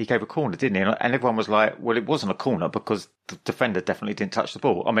 He gave a corner, didn't he? And everyone was like, well, it wasn't a corner because the defender definitely didn't touch the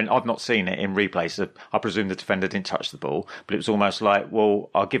ball. I mean, I've not seen it in replay, so I presume the defender didn't touch the ball. But it was almost like, well,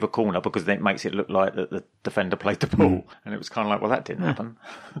 I'll give a corner because then it makes it look like that the defender played the ball. And it was kind of like, well, that didn't happen.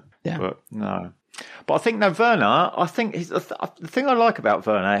 Yeah. But no. But I think, Werner, I think the thing I like about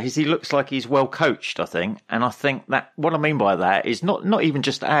Werner is he looks like he's well coached, I think. And I think that what I mean by that is not even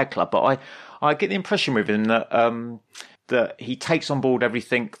just our club, but I get the impression with him that that he takes on board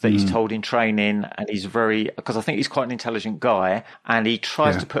everything that he's told in training, and he's because I think he's quite an intelligent guy, and he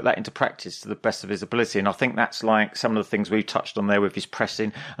tries to put that into practice to the best of his ability. And I think that's like some of the things we've touched on there with his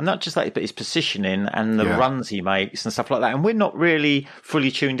pressing, and not just that, but his positioning and the runs he makes and stuff like that. And we're not really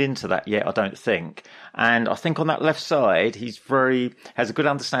fully tuned into that yet, I don't think. And I think on that left side, has a good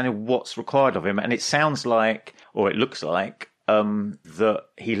understanding of what's required of him. And it sounds like, or it looks like, that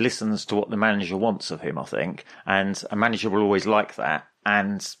he listens to what the manager wants of him, I think. And a manager will always like that.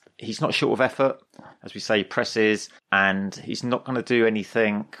 And he's not short of effort. As we say, he presses, and he's not going to do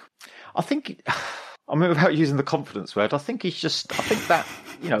anything. I think, without using the confidence word, I think that,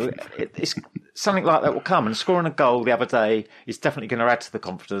 it's something like that will come. And scoring a goal the other day is definitely going to add to the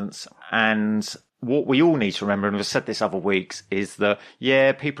confidence. And what we all need to remember, and we've said this other weeks, is that,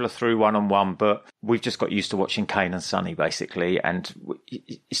 people are through one-on-one, but we've just got used to watching Kane and Sonny, basically, and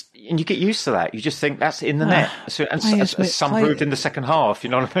you get used to that. You just think that's in the net. As some proved in the second half, you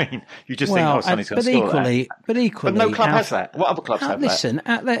know what I mean? You just think, Sonny's going to score that. But equally... But no club has that. What other clubs have that? Listen,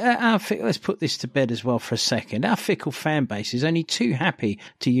 let's put this to bed as well for a second. Our fickle fan base is only too happy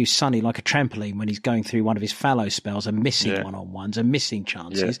to use Sonny like a trampoline when he's going through one of his fallow spells and missing one-on-ones and missing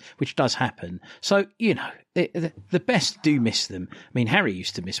chances, which does happen. So, the best do miss them. I mean, Harry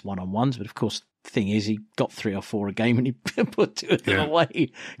used to miss one-on-ones, but of course, the thing is, he got 3 or 4 a game and he put 2 of them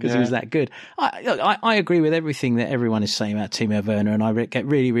away because he was that good. I agree with everything that everyone is saying about Timo Werner, and I get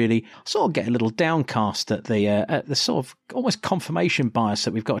really sort of get a little downcast at the sort of almost confirmation bias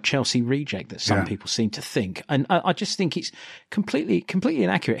that we've got a Chelsea reject that some people seem to think. And I just think it's completely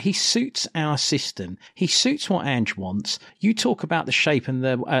inaccurate. He suits our system. He suits what Ange wants. You talk about the shape and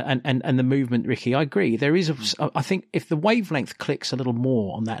the movement, Ricky. I agree. There is I think if the wavelength clicks a little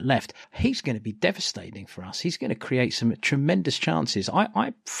more on that left, he's going to be devastating for us. He's going to create some tremendous chances.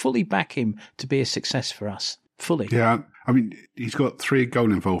 I fully back him to be a success for us. Fully. Yeah. I mean, he's got 3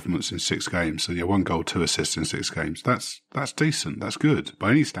 goal involvements in 6 games. So 1 goal, 2 assists in 6 games. That's decent. That's good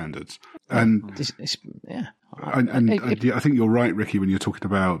by any standards. And I think you're right, Ricky, when you're talking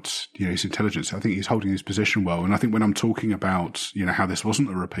about his intelligence. I think he's holding his position well, and I think when I'm talking about how this wasn't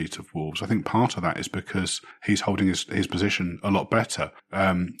a repeat of Wolves, I think part of that is because he's holding his position a lot better.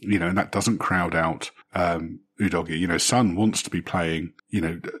 And that doesn't crowd out Udogie. Son wants to be playing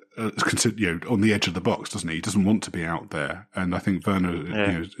on the edge of the box, doesn't he? He doesn't want to be out there, and I think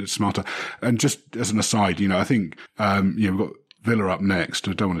Werner is smarter. And just as an aside, I think we've got Villa up next.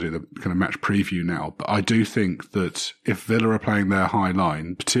 I don't want to do the kind of match preview now, but I do think that if Villa are playing their high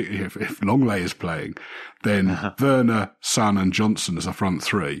line, particularly if Longley is playing, then Werner, Son and Johnson as a front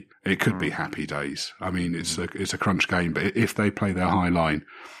 3, it could be happy days. I mean, it's a crunch game, but if they play their high line,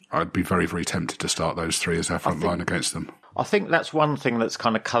 I'd be very, very tempted to start those 3 as our front line against them. I think that's one thing that's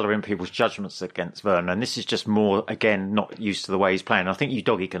kind of colouring people's judgments against Werner. And this is just more, again, not used to the way he's playing. I think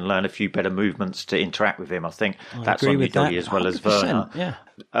Udogie can learn a few better movements to interact with him. I think that's on Udogie as well as Werner. Yeah.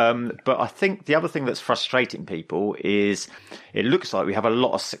 But I think the other thing that's frustrating people is it looks like we have a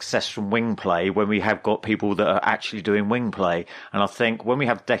lot of success from wing play when we have got people that are actually doing wing play. And I think when we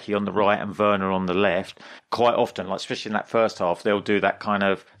have Decky on the right and Werner on the left, quite often, like especially in that first half, they'll do that kind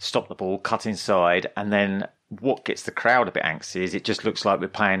of stop the ball, cut inside, and then what gets the crowd a bit anxious is it just looks like we're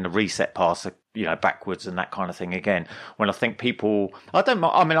playing the reset pass, backwards and that kind of thing again. When I think people, I don't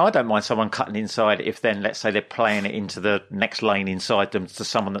mind someone cutting inside if then, let's say they're playing it into the next lane inside them to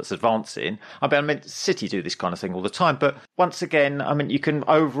someone that's advancing. City do this kind of thing all the time. But once again, you can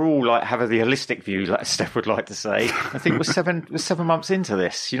overall have the holistic view, like Steph would like to say. I think we're 7 months into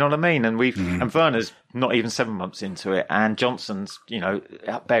this, you know what I mean? And and Werner's not even 7 months into it. And Johnson's,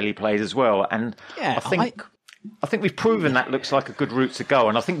 barely played as well. And I think we've proven that looks like a good route to go,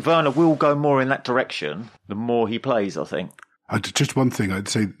 and I think Werner will go more in that direction the more he plays, I think. Just one thing, I'd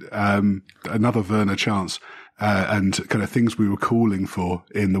say another Werner chance and kind of things we were calling for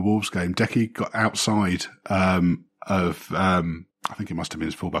in the Wolves game. Decky got outside of I think it must have been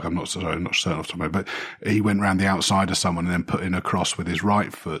his fullback. I'm not certain off the top of my head, but he went round the outside of someone and then put in a cross with his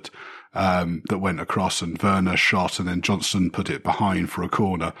right foot that went across, and Werner shot, and then Johnson put it behind for a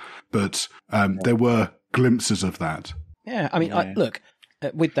corner. But there were glimpses of that. Yeah, look,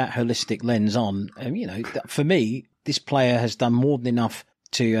 with that holistic lens on, for me, this player has done more than enough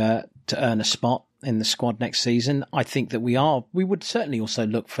to earn a spot in the squad next season. I think that we would certainly also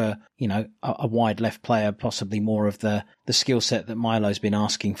look for, a wide left player, possibly more of the skill set that Milo's been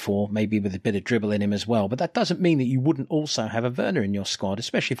asking for, maybe with a bit of dribble in him as well. But that doesn't mean that you wouldn't also have a Werner in your squad,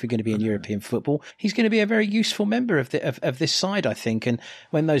 especially if you're going to be in European football. He's going to be a very useful member of this side, I think. And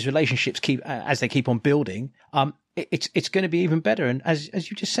when those relationships keep on building, it's going to be even better. And as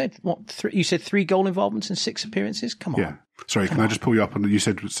you just said, you said 3 goal involvements and 6 appearances. Come on. Yeah. Sorry, can I just pull you up on you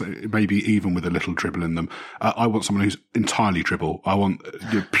said maybe even with a little dribble in them. I want someone who's entirely dribble. I want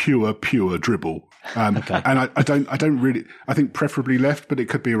pure dribble. Okay. And I don't really. I think preferably left, but it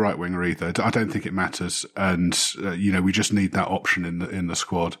could be a right winger either. I don't think it matters. And we just need that option in the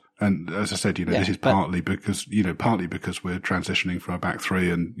squad. And as I said, this is partly because we're transitioning from a back three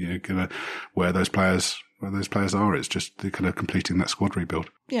and going to where those players are. It's just they're kind of completing that squad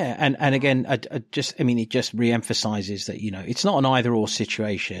rebuild. Yeah, and again, it just re-emphasises that it's not an either-or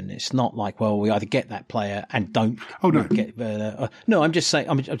situation. It's not like, well, we either get that player and don't. Oh no, get no. I'm just saying.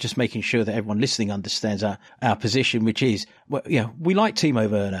 I'm just making sure that everyone listening understands our position, which is, we like Timo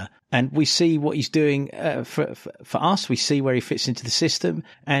Werner. And we see what he's doing for us. We see where he fits into the system.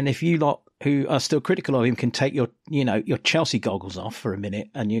 And if you lot who are still critical of him can take your Chelsea goggles off for a minute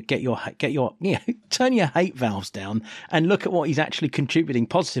and you turn your hate valves down and look at what he's actually contributing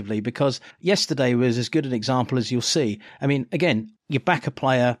positively, because yesterday was as good an example as you'll see. I mean, again, you back a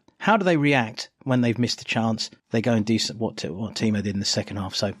player. How do they react when they've missed a chance? They go and do what Timo did in the second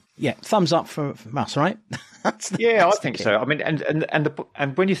half. So yeah, thumbs up from us, right? I think so. I mean,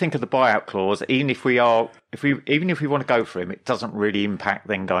 and when you think of the buyout clause, even if we want to go for him, it doesn't really impact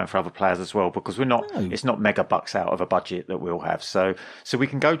then going for other players as well, because it's not mega bucks out of a budget that we'll have. So we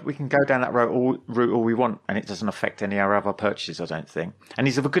can go down that route all we want, and it doesn't affect any of our other purchases, I don't think. And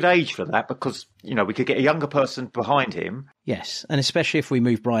he's of a good age for that, because we could get a younger person behind him. Yes, and especially if we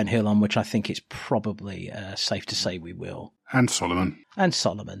move Brian Hill on, which I think it's probably safe to say we will. And Solomon.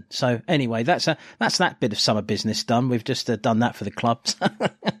 So anyway, that's that bit of summer business done. We've just done that for the clubs.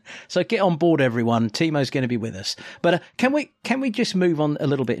 So get on board, everyone. Timo's going to be with us. But can we just move on a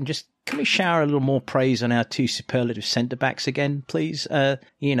little bit and can we shower a little more praise on our 2 superlative centre backs again, please? A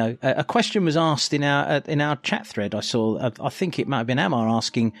question was asked in our chat thread. I saw. I think it might have been Amar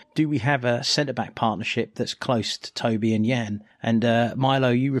asking, "Do we have a centre back partnership that's close to Toby and Jan?" And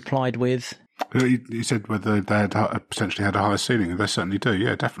Milo, you replied with. You said whether they had potentially had a higher ceiling. They certainly do.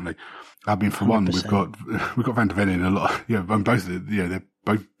 Yeah, definitely. I mean, for 100%. One, we've got Van de Ven in a lot. Yeah, and both. They're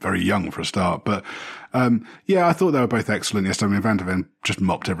both very young for a start. But I thought they were both excellent yesterday. I mean, Van de Ven just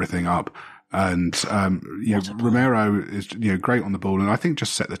mopped everything up, and Romero is great on the ball, and I think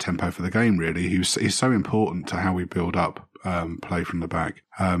just set the tempo for the game. Really, he's so important to how we build up play from the back.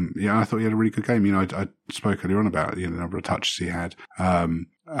 I thought he had a really good game. I spoke earlier on about the number of touches he had,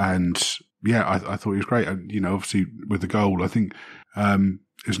 and. Yeah, I thought he was great. And, obviously with the goal, I think,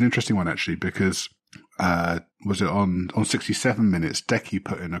 it was an interesting one actually, because, was it on 67 minutes, Decky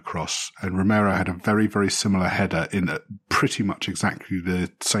put in a cross and Romero had a very, very similar header in pretty much exactly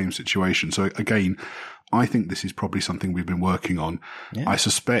the same situation. So again, I think this is probably something we've been working on. Yeah. I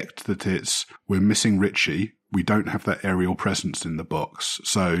suspect that we're missing Richie. We don't have that aerial presence in the box.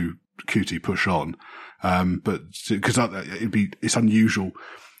 So Cutie push on. But because it's unusual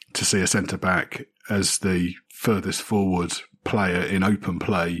to see a centre-back as the furthest forward player in open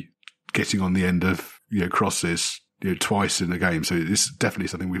play getting on the end of crosses twice in the game. So it's definitely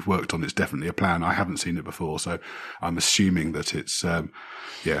something we've worked on. It's definitely a plan. I haven't seen it before, so I'm assuming that it's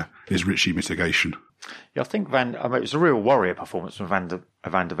Richie mitigation. Yeah, I think it was a real warrior performance from Van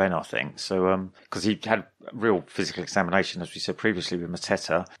de Ven, I think. So, because he had real physical examination, as we said previously, with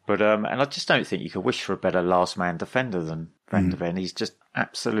Mateta. But, and I just don't think you could wish for a better last man defender than Van de Ven. He's just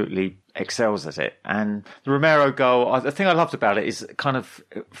absolutely excels at it. And the Romero goal, the thing I loved about it is kind of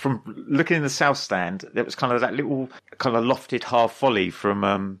from looking in the south stand, there was kind of that little kind of lofted half volley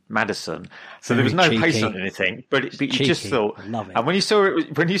from Maddison. So there was no pace on anything, but you just thought, and when you saw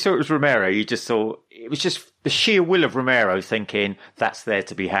it was Romero, you just thought it was just the sheer will of Romero thinking that's there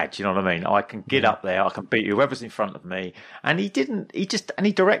to be had. Do you know what I mean? I can get up there, I can beat whoever's in front of me. And he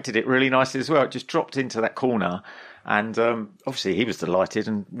directed it really nicely as well. It just dropped into that corner. And obviously he was delighted,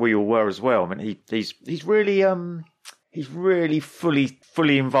 and we all were as well. I mean, he's really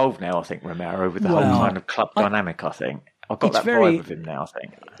fully involved now. I think Romero with the whole kind of club dynamic. I think I've got that vibe with him now. I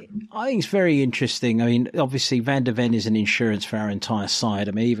think it's very interesting. I mean, obviously Van de Ven is an insurance for our entire side.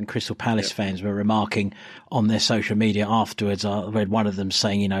 I mean, even Crystal Palace fans were remarking on their social media afterwards. I read one of them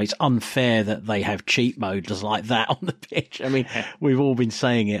saying, it's unfair that they have cheat modes like that on the pitch. I mean, we've all been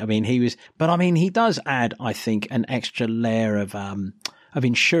saying it. I mean, he does add, I think, an extra layer of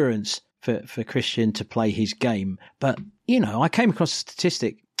insurance for Christian to play his game. But, I came across a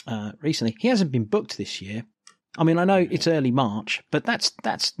statistic recently. He hasn't been booked this year I mean, I know it's early March, but that's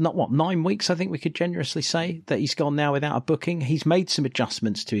not 9 weeks. I think we could generously say that he's gone now without a booking. He's made some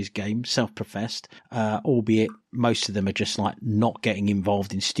adjustments to his game, self-professed, albeit most of them are just like not getting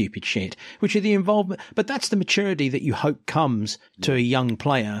involved in stupid shit, which are the involvement. But that's the maturity that you hope comes to a young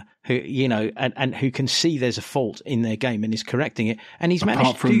player who, and who can see there's a fault in their game and is correcting it. And he's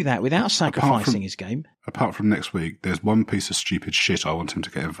managed to do that without sacrificing his game. Apart from next week, there's one piece of stupid shit I want him to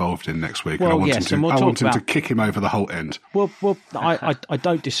get involved in next week. Well, and I want him to kick him over the whole end. Well, I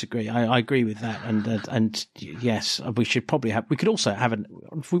don't disagree. I agree with that. And yes, we should probably we could also have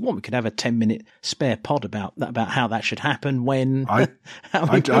if we want, we could have a 10-minute spare pod about how that should happen when. I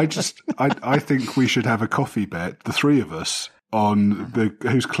think we should have a coffee bet, the three of us, on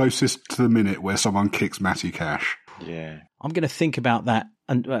who's closest to the minute where someone kicks Matty Cash. Yeah. I'm going to think about that.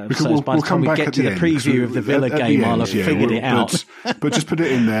 And by the we'll time we get to the preview of the Villa game, I'll have figured it out. But just put it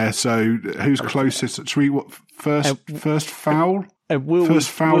in there. So who's closest? First foul? First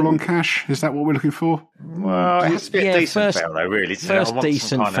foul on Cash? Is that what we're looking for? Well, it has to be a decent foul, though, really. First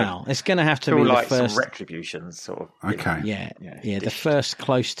decent foul. It's going to have to be the first. Some retribution, sort of. Okay. Yeah, the first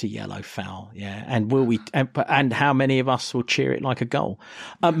close to yellow foul. Yeah. And will we? And how many of us will cheer it like a goal?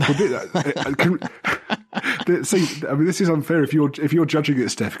 See, I mean, this is unfair if you're judging it,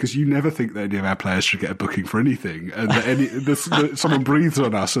 Steph, because you never think that any of our players should get a booking for anything, and that someone breathes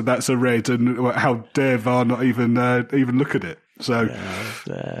on us, and that's a red. And how dare VAR not even look at it? So,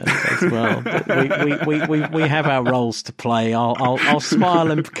 well, we have our roles to play. I'll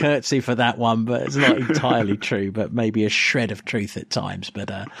smile and curtsy for that one, but it's not entirely true. But maybe a shred of truth at times.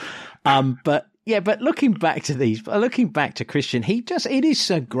 But looking back to Christian, it is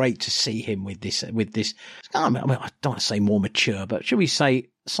so great to see him with this. I don't want to say more mature, but should we say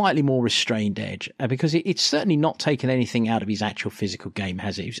slightly more restrained edge? Because it's certainly not taken anything out of his actual physical game,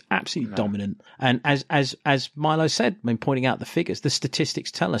 has it? He was absolutely dominant. And as Milo said, when pointing out the figures, the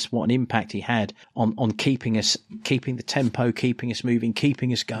statistics tell us what an impact he had on keeping the tempo, keeping us moving,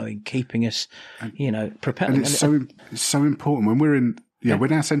 keeping us going, keeping us, propelling. And it's so important when we're in. Yeah,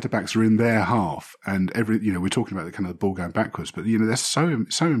 when our centre backs are in their half, and we're talking about the kind of the ball going backwards, but they're so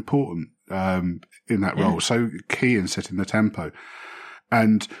important in that role, so key in setting the tempo.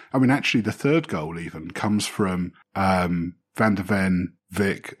 And I mean, actually, the third goal even comes from Van der Ven,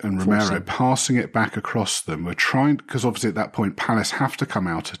 Vic, and Romero passing it back across them. We're trying, because obviously at that point Palace have to come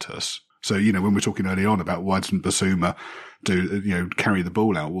out at us. So when we're talking early on about why doesn't Basuma carry the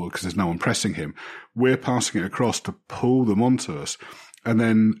ball out, well, because there's no one pressing him, we're passing it across to pull them onto us. And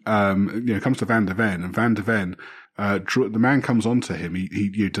then, it comes to Van der Ven, and Van der Ven, the man comes onto him.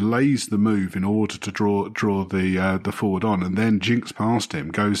 He delays the move in order to draw the forward on, and then jinks past him,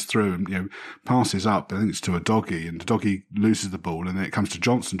 goes through and, passes up. I think it's to a Doggy, and the Doggy loses the ball, and then it comes to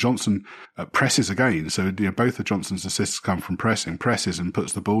Johnson. Johnson presses again. So, both of Johnson's assists come from presses and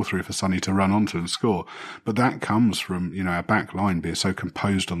puts the ball through for Sonny to run onto and score. But that comes from, our back line being so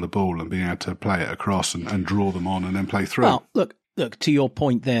composed on the ball and being able to play it across and draw them on and then play through. Well, Look, to your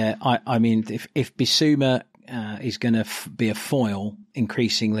point there, I mean, if Bissouma is going to be a foil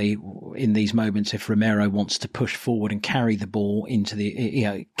increasingly in these moments, if Romero wants to push forward and carry the ball into to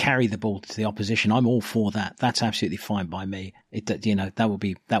the opposition, I'm all for that. That's absolutely fine by me. That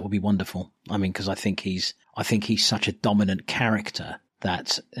would be wonderful. I mean, because I think he's such a dominant character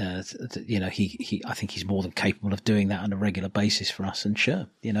that I think he's more than capable of doing that on a regular basis for us. And sure,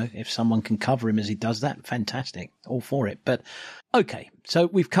 if someone can cover him as he does that, fantastic, all for it. But okay, so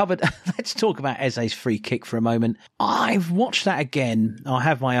we've covered. Let's talk about Eze's free kick for a moment. I've watched that again. I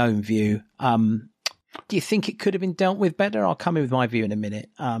have my own view. Do you think it could have been dealt with better? I'll come in with my view in a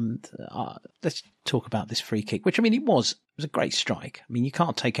minute. Let's talk about this free kick, which, I mean, it was a great strike. I mean, you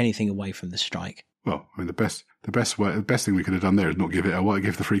can't take anything away from the strike. Well, I mean, the best thing we could have done there is not give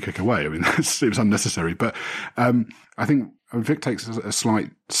the free kick away. I mean, it was unnecessary. But I think Vic takes a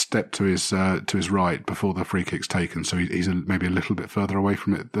slight step to his right before the free kick's taken, so he's maybe a little bit further away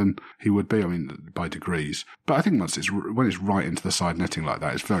from it than he would be. I mean, by degrees. But I think when it's right into the side netting like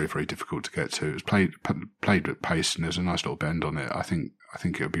that, it's very, very difficult to get to. It was played at pace, and there's a nice little bend on it. I think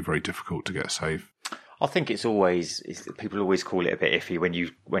it would be very difficult to get a save. I think people always call it a bit iffy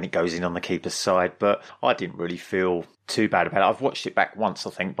when it goes in on the keeper's side, but I didn't really feel too bad about it. I've watched it back once,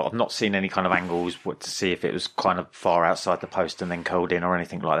 I think, but I've not seen any kind of angles to see if it was kind of far outside the post and then curled in or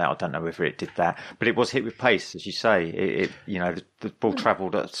anything like that. I don't know whether it did that, but it was hit with pace, as you say. The ball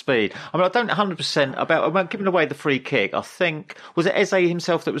travelled at speed. I mean, I don't 100% about giving away the free kick. I think, was it Eze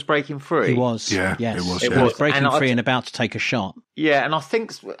himself that was breaking free? He was. Yeah, yes. it was. He was breaking free and about to take a shot. Yeah, and I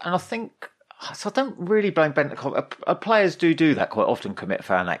think So I don't really blame Bentancur. Players do that quite often, commit a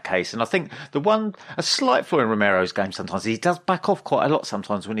foul in that case. And I think a slight flaw in Romero's game sometimes, he does back off quite a lot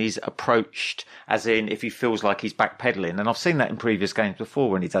sometimes when he's approached, as in if he feels like he's backpedaling. And I've seen that in previous games before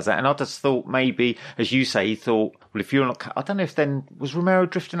when he does that. And I just thought maybe, as you say, he thought, well, if you're not, I don't know if then, was Romero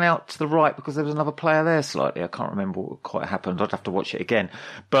drifting out to the right because there was another player there slightly? I can't remember what quite happened. I'd have to watch it again.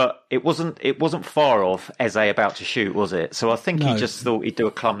 But it wasn't far off Eze about to shoot, was it? So I think he just thought he'd do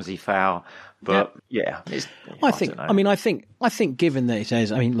a clumsy foul. But I think given that it's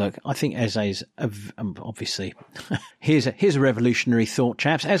Eze, I mean, look, I think Eze's obviously here's a revolutionary thought,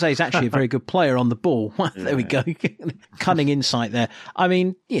 chaps. Eze's actually a very good player on the ball. There we go, cunning insight there. I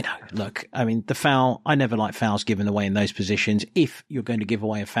mean, look, I mean, the foul. I never like fouls given away in those positions. If you're going to give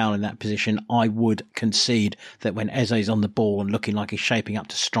away a foul in that position, I would concede that when Eze's on the ball and looking like he's shaping up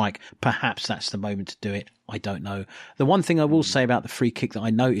to strike, perhaps that's the moment to do it. I don't know. The one thing I will say about the free kick that I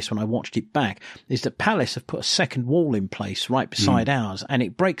noticed when I watched it back is that Palace have put a second wall in place right beside ours, and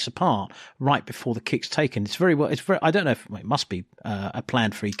it breaks apart right before the kick's taken. It's very well. I don't know if it must be a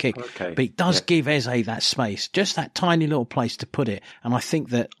planned free kick, but it does give Eze that space, just that tiny little place to put it. And I think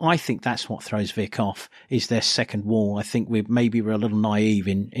that's what throws Vic off is their second wall. I think we're a little naive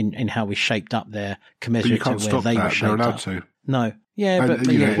in how we shaped up there, commensurate to where they were shaped up. To. No. Yeah, but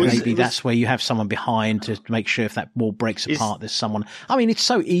maybe that's where you have someone behind to make sure if that wall breaks apart, there's someone. I mean, it's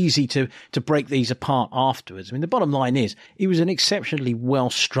so easy to break these apart afterwards. I mean, the bottom line is it was an exceptionally well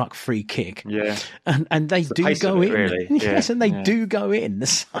struck free kick. Yeah. And they do go in. Really. Yes, and they do go in.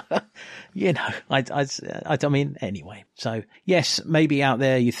 So, I mean, anyway. So, yes, maybe out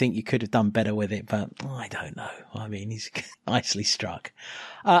there you think you could have done better with it, but I don't know. I mean, he's nicely struck.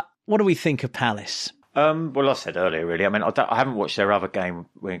 What do we think of Palace? Well, I said earlier, really. I mean, I haven't watched their other game.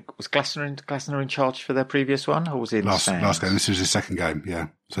 Was Glasner in charge for their previous one, or was he in last game? This was his second game, yeah.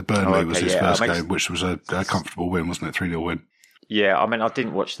 So Burnley was his first game, which was a comfortable win, wasn't it? 3-0 win. Yeah, I mean, I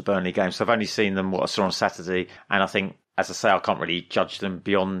didn't watch the Burnley game, so I've only seen them what I saw on Saturday, and I think, as I say, I can't really judge them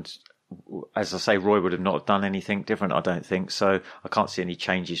beyond. As I say, Roy would have not done anything different, I don't think. So I can't see any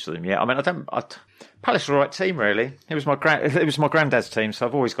changes for them yet. I mean, Palace are the right team, really. It was my granddad's team, so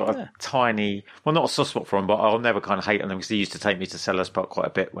I've always got a tiny, well, not a soft spot for them, but I'll never kind of hate on them because he used to take me to Sellers Park quite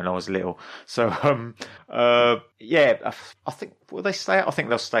a bit when I was little. So, I think, will they stay up? I think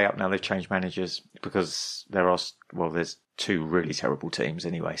they'll stay up now. They've changed managers because there's two really terrible teams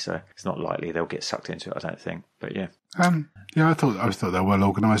anyway, so it's not likely they'll get sucked into it, I don't think. But yeah. I thought they were well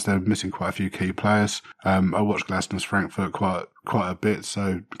organised. They're missing quite a few key players. I watched Glasner's Frankfurt quite a bit,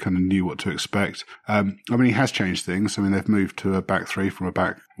 so kind of knew what to expect. I mean, he has changed things. I mean, they've moved to a back three from a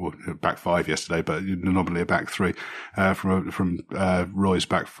back five yesterday, but nominally a back three from Roy's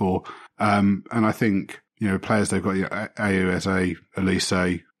back four. And I think players they've got Ayew, Eze,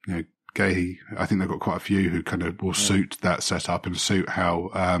 Elise, Gahey, I think they've got quite a few who kind of will suit that setup and suit how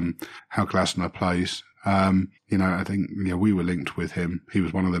Glasner plays. I think we were linked with him. He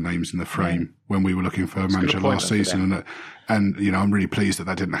was one of the names in the frame when we were looking for a manager last season, and I'm really pleased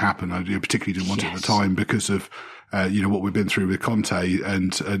that didn't happen. I particularly didn't want it at the time because of what we've been through with Conte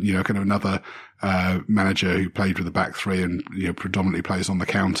and kind of another manager who played with the back three and predominantly plays on the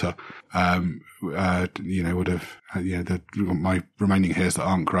counter. Would have my remaining hairs that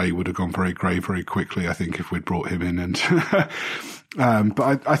aren't grey would have gone very grey very quickly, I think, if we'd brought him in. And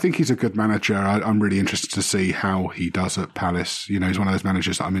but I think he's a good manager. I'm really interested to see how he does at Palace. He's one of those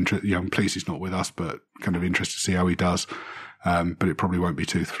managers that I'm pleased he's not with us, but kind of interested to see how he does. But it probably won't be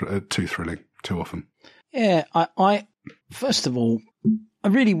too thrilling too often. Yeah, I first of all, I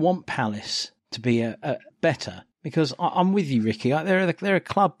really want Palace to be a better, because I'm with you, Ricky. They're a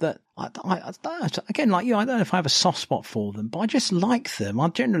club that I again, like you, I don't know if I have a soft spot for them, but I just like them. I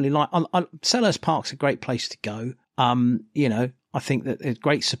generally like. Sellers Park's a great place to go. I think that there's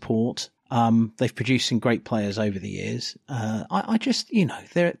great support. They've produced some great players over the years. I just,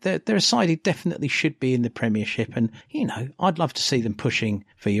 they're a side who definitely should be in the Premiership, and I'd love to see them pushing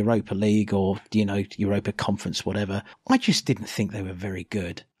for Europa League or Europa Conference, whatever. I just didn't think they were very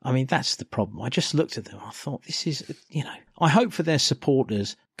good. I mean, that's the problem. I just looked at them. I thought, this is, I hope for their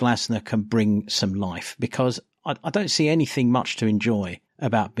supporters, Glasner can bring some life, because I don't see anything much to enjoy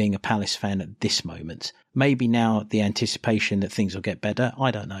about being a Palace fan at this moment. Maybe now the anticipation that things will get better.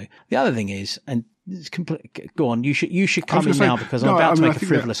 I don't know. The other thing is, and it's go on, you should come in now, because I'm about to make a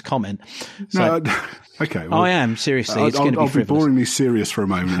frivolous comment. So, okay. Well, I am, seriously. It's going to be frivolous. I'll be boringly serious for a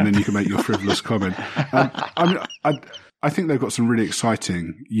moment, and then you can make your frivolous comment. I think they've got some really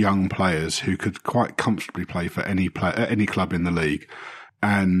exciting young players who could quite comfortably play for any club in the league.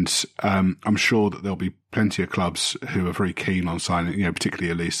 And I'm sure that there'll be plenty of clubs who are very keen on signing,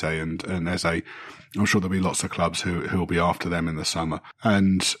 particularly Elise and Eze. I'm sure there'll be lots of clubs who will be after them in the summer.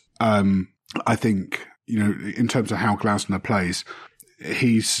 And I think, in terms of how Glasner plays,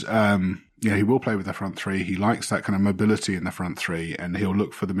 he's he will play with the front three. He likes that kind of mobility in the front three, and he'll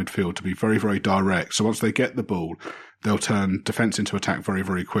look for the midfield to be very, very direct. So once they get the ball, they'll turn defence into attack very,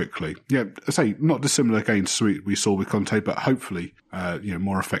 very quickly. Yeah, I say not dissimilar against we saw with Conte, but hopefully,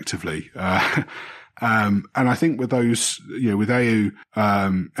 more effectively. And I think with those, with Ayew,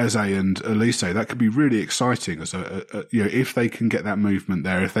 Eze and Elise, that could be really exciting as if they can get that movement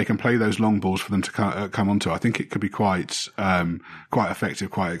there, if they can play those long balls for them to come onto, I think it could be quite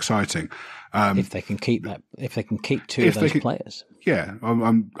effective, quite exciting. If they can keep two of those players. Yeah,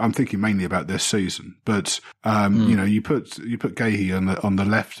 I'm thinking mainly about this season, but you put Gahey on the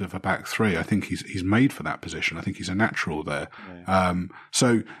left of a back three. I think he's made for that position. I think he's a natural there.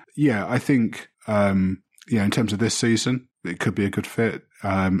 Yeah. I think in terms of this season, it could be a good fit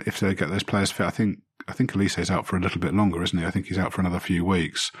if they get those players fit. I think Elise's out for a little bit longer, isn't he? I think he's out for another few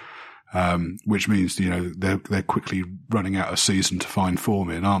weeks. Which means, they're quickly running out of season to find form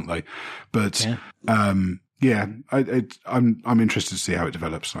in, aren't they? But, I'm interested to see how it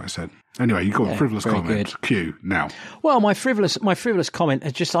develops, like I said. Anyway, you got a frivolous comment. Good. Cue now. Well, my frivolous comment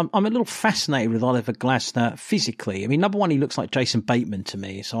is just I'm a little fascinated with Oliver Glasner physically. I mean, number one, he looks like Jason Bateman to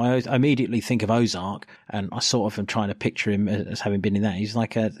me, so I immediately think of Ozark, and I sort of am trying to picture him as having been in that. He's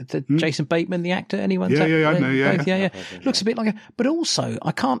like Jason Bateman, the actor. Anyone? Yeah, I know. Yeah. Looks a bit like but also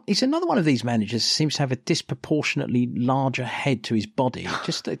he's another one of these managers who seems to have a disproportionately larger head to his body.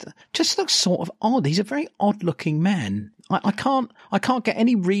 Just looks sort of odd. He's a very odd looking man. I can't get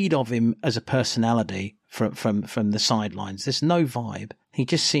any read of him as a personality from the sidelines. There's no vibe. He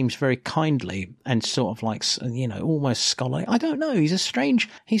just seems very kindly and sort of like, almost scholarly. I don't know. It just strikes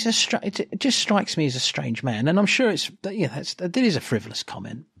me as a strange man. And I'm sure that is a frivolous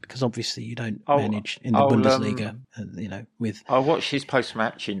comment, because obviously you don't manage in the Bundesliga, with. I watched his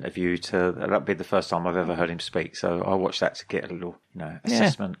post-match interview that'll be the first time I've ever heard him speak. So I watched that to get a little,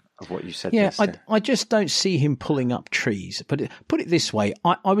 assessment of what you said. Yeah, I just don't see him pulling up trees. But put it this way,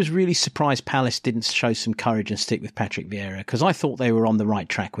 I was really surprised Palace didn't show some courage and stick with Patrick Vieira, because I thought they were on the right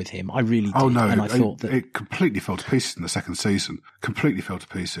track with him. I really did. Oh no, and I thought that it completely fell to pieces in the second season. Completely fell to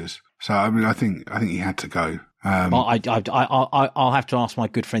pieces. So I mean, I think he had to go. I'll have to ask my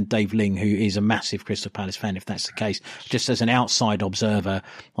good friend Dave Ling, who is a massive Crystal Palace fan, if that's the case. Just as an outside observer,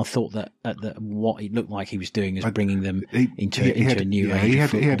 I thought that what it looked like he was doing is bringing them into a new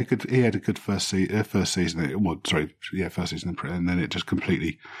age. He had a good first season. First season, and then it just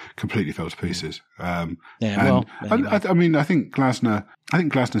completely fell to pieces. Anyway. I think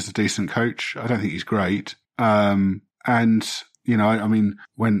Glasner's a decent coach. I don't think he's great.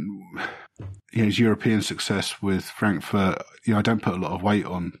 When his European success with Frankfurt, I don't put a lot of weight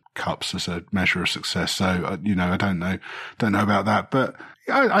on cups as a measure of success. So, I don't know about that, but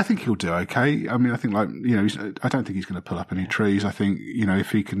I think he'll do okay. I mean, I think I don't think he's going to pull up any trees. I think,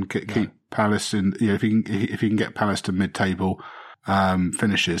 if he can keep Palace in, if he can get Palace to mid-table,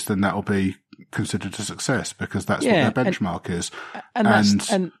 finishes, then that'll be considered a success, because that's what their benchmark is.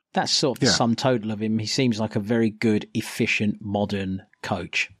 And that's sort of the sum total of him. He seems like a very good, efficient, modern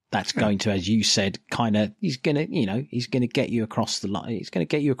coach. That's going to, as you said, he's going to get you across the line. He's going to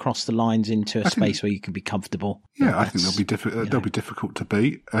get you across the lines into a space where you can be comfortable. Yeah, I think they'll be difficult to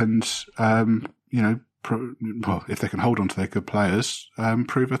beat, and if they can hold on to their good players,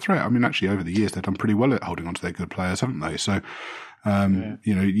 prove a threat. I mean, actually, over the years they've done pretty well at holding on to their good players, haven't they? So,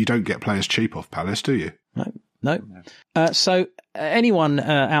 you don't get players cheap off Palace, do you? No. So anyone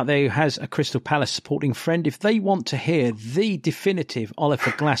out there who has a Crystal Palace supporting friend, if they want to hear the definitive Oliver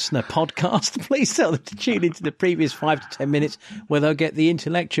Glasner podcast, please tell them to tune into the previous 5 to 10 minutes, where they'll get the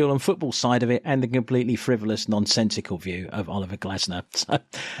intellectual and football side of it and the completely frivolous, nonsensical view of Oliver Glasner. So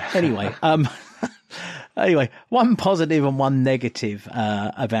anyway, one positive and one negative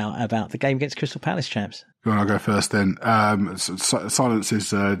about the game against Crystal Palace, chaps. Well, I'll go first then. Silence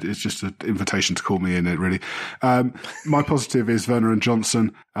is just an invitation to call me in, it really. My positive is Werner and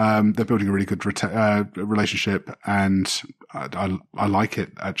Johnson. They're building a really good relationship, and I like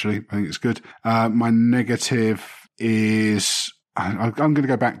it, actually. I think it's good. My negative is, I'm going to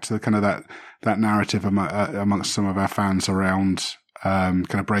go back to kind of that narrative amongst some of our fans around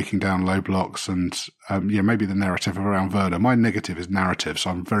kind of breaking down low blocks and, maybe the narrative around Werner. My negative is narrative, so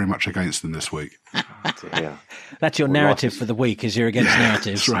I'm very much against them this week. Yeah. That's your narrative for the week, is you're against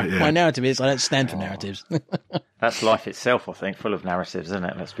narratives. That's right, yeah. My narrative is I don't stand for narratives. That's life itself, I think, full of narratives, isn't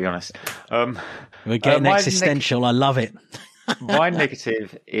it? Let's be honest. We're getting existential. I love it. My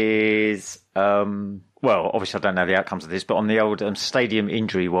negative is, well, obviously I don't know the outcomes of this, but on the old stadium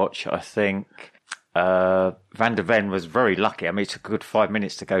injury watch, I think Van der Ven was very lucky. I mean, it took a good 5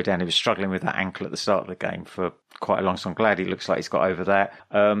 minutes to go down. He was struggling with that ankle at the start of the game for quite a long time. I'm glad he looks like he's got over that.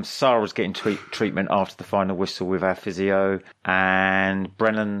 Sarah was getting treatment after the final whistle with our physio, and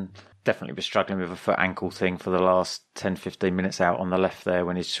Brennan definitely was struggling with a foot ankle thing for the last 10, 15 minutes out on the left there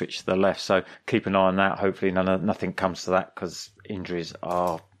when he switched to the left. So keep an eye on that. Hopefully nothing comes to that, because injuries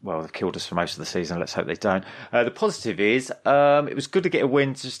are, well, they've killed us for most of the season. Let's hope they don't. The positive is it was good to get a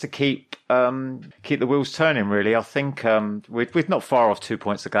win just to keep the wheels turning, really. I think we're not far off 2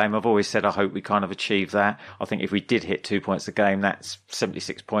 points a game. I've always said I hope we kind of achieve that. I think if we did hit 2 points a game, that's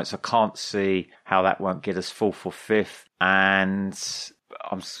 76 points. I can't see how that won't get us fourth or fifth. And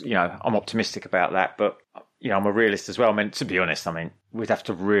I'm optimistic about that, but I'm a realist as well. I mean, to be honest, we'd have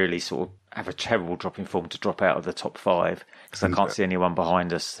to really sort of have a terrible drop in form to drop out of the top five, because I can't see anyone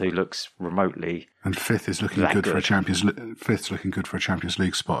behind us who looks remotely. And fifth is looking good for a Fifth's looking good for a Champions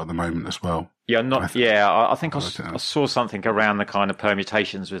League spot at the moment as well. Yeah, I think I saw something around the kind of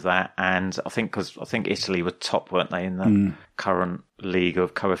permutations with that, and I think Italy were top, weren't they, in the current league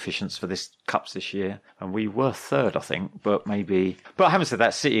of coefficients for this cups this year, and we were third, I think. But having said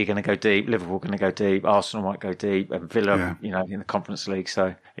that, City are going to go deep, Liverpool are going to go deep, Arsenal might go deep, and Villa, in the Conference League.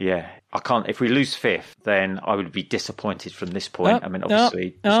 So yeah, I can't. If we lose fifth, then I would be disappointed from this point.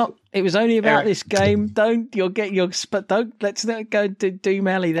 Obviously. It was only about this game. Let's not go do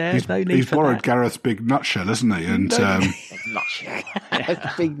Mally there. He's borrowed Gareth's big nutshell, hasn't he? And nutshell.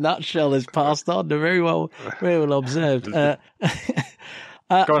 Big nutshell has passed on. Very well observed.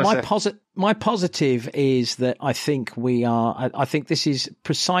 My positive is that I think I think this is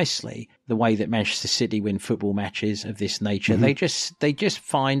precisely the way that Manchester City win football matches of this nature. Mm-hmm. They just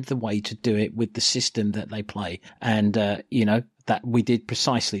find the way to do it with the system that they play, and that we did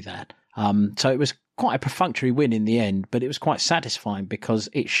precisely that. So it was quite a perfunctory win in the end, but it was quite satisfying, because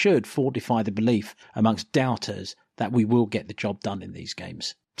it should fortify the belief amongst doubters that we will get the job done in these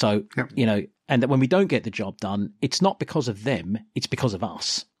games. So, and that when we don't get the job done, it's not because of them, it's because of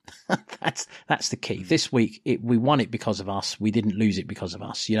us. That's the key. This week, we won it because of us. We didn't lose it because of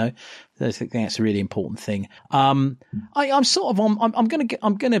us. I think that's a really important thing. I'm going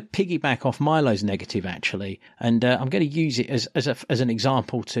to piggyback off Milo's negative, actually, and I'm going to use it as an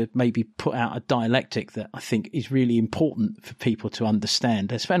example to maybe put out a dialectic that I think is really important for people to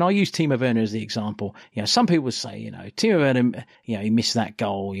understand. And I'll use Timo Werner as the example. Some people say, Timo Werner, he missed that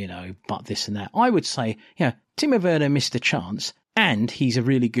goal, but this and that. I would say, Timo Werner missed a chance, and he's a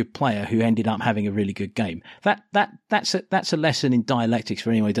really good player who ended up having a really good game. That's a lesson in dialectics for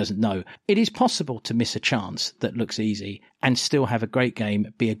anyone who doesn't know. It is possible to miss a chance that looks easy and still have a great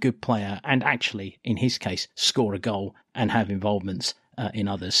game, be a good player, and actually, in his case, score a goal and have involvements in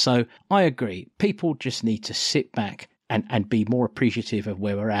others. So I agree. People just need to sit back and be more appreciative of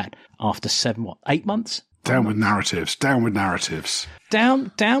where we're at after 8 months? Down with narratives. Down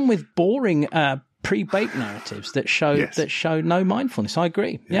with boring pre-baked narratives that show no mindfulness. I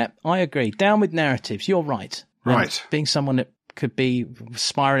agree. Yeah, I agree. Down with narratives. You're right. Right. And being someone that could be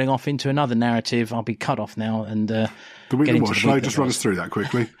spiraling off into another narrative, I'll be cut off now. And the weekly watch. Shall I just run us through that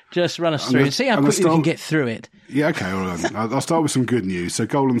quickly? Just run us through and see how quickly we can get through it. Yeah, okay. I'll start with some good news. So,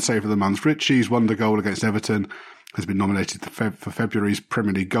 goal and save of the month. Richie's wonder goal against Everton has been nominated for February's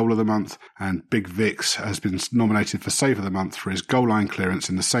Premier League Goal of the Month, and Big Vix has been nominated for Save of the Month for his goal line clearance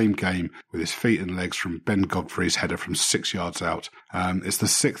in the same game with his feet and legs from Ben Godfrey's header from 6 yards out. It's the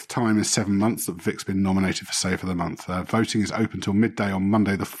 6th time in 7 months that Vic's been nominated for Save of the Month. Voting is open till midday on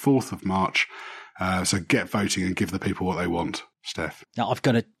Monday, the 4th of March. So get voting and give the people what they want. Steph. Now, I've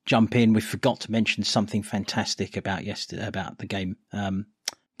got to jump in. We forgot to mention something fantastic about the game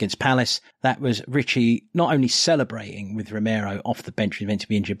against Palace. That was Richie not only celebrating with Romero off the bench, meant to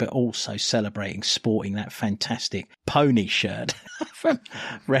be injured, but also sporting that fantastic pony shirt,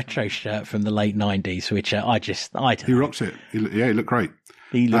 retro shirt from the late 90s, which he rocked it. He looked great.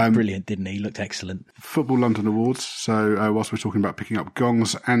 He looked brilliant, didn't he? He looked excellent. Football London Awards. So whilst we're talking about picking up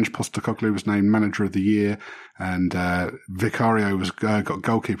gongs, Ange Postecoglou was named Manager of the Year, and Vicario got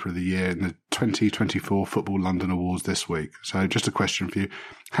Goalkeeper of the Year in the 2024 Football London Awards this week. So just a question for you.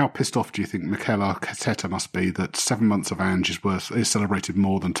 How pissed off do you think Mikel Arteta must be that 7 months of Ange is celebrated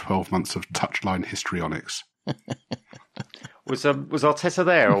more than 12 months of touchline histrionics? Was Arteta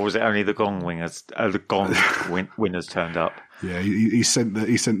there, or was it only the gong winners? Winners turned up. Yeah, he sent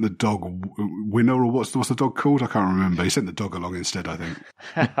the dog winner, or what's the dog called? I can't remember. He sent the dog along instead, I think.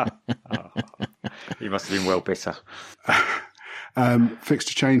 He must have been well bitter.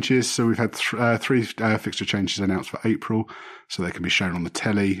 Fixture changes. So we've had three fixture changes announced for April, so they can be shown on the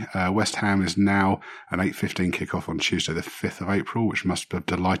telly. West Ham is now an 8:15 kickoff on Tuesday, the 5th of April, which must have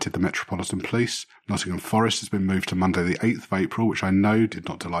delighted the Metropolitan Police. Nottingham Forest has been moved to Monday, the 8th of April, which I know did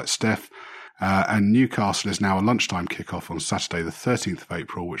not delight Steph. And Newcastle is now a lunchtime kickoff on Saturday, the 13th of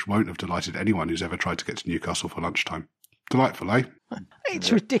April, which won't have delighted anyone who's ever tried to get to Newcastle for lunchtime. Delightful, eh?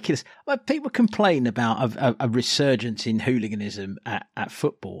 It's ridiculous. Well, people complain about a resurgence in hooliganism at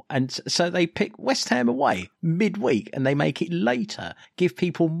football, and so they pick West Ham away midweek and they make it later, give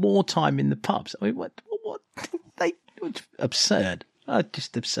people more time in the pubs. I mean, what? It's absurd.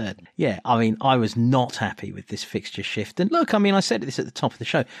 Just absurd. Yeah, I mean, I was not happy with this fixture shift. And look, I mean, I said this at the top of the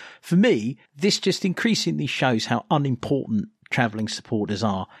show. For me, this just increasingly shows how unimportant travelling supporters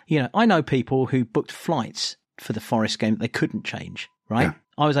are. You know, I know people who booked flights for the Forest game that they couldn't change, right? Yeah.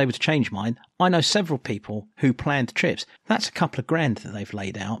 I was able to change mine. I know several people who planned trips. That's a couple of grand that they've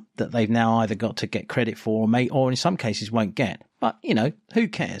laid out that they've now either got to get credit for or in some cases won't get. But, you know, who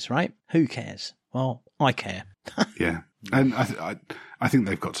cares, right? Who cares? Well, I care. Yeah. And I think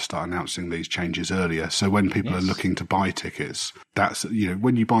they've got to start announcing these changes earlier. So when people are looking to buy tickets, that's, you know,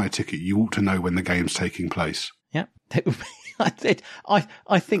 when you buy a ticket, you ought to know when the game's taking place. Yeah. I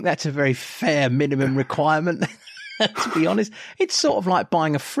think that's a very fair minimum requirement, to be honest. It's sort of like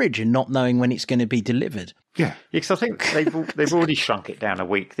buying a fridge and not knowing when it's going to be delivered. Yeah. Because I think they've already shrunk it down a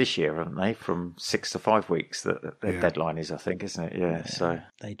week this year, haven't they? From 6 to 5 weeks that their deadline is, I think, isn't it? Yeah. So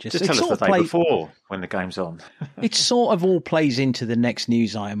they just tell us the day before when the game's on. It sort of all plays into the next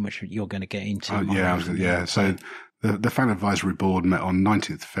news item, which you're going to get into. So the Fan Advisory Board met on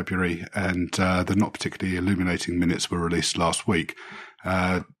 19th of February, and the not particularly illuminating minutes were released last week.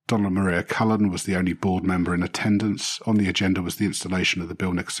 Donna Maria Cullen was the only board member in attendance. On the agenda was the installation of the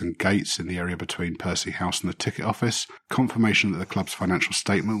Bill Nicholson gates in the area between Percy House and the ticket office. Confirmation that the club's financial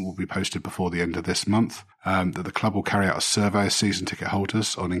statement will be posted before the end of this month. That the club will carry out a survey of season ticket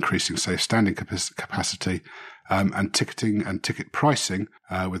holders on increasing safe standing capacity. And ticketing and ticket pricing,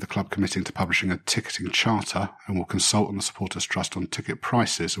 with the club committing to publishing a ticketing charter, and will consult on the Supporters Trust on ticket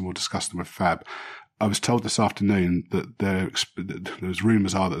prices, and we'll discuss them with FAB. I was told this afternoon that there's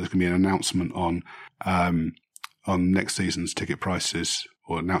rumours are that there's going to be an announcement on next season's ticket prices,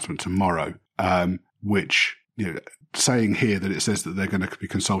 or announcement tomorrow, which, you know, saying here that it says that they're going to be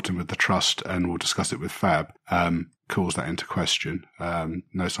consulting with the trust and we'll discuss it with FAB, calls that into question.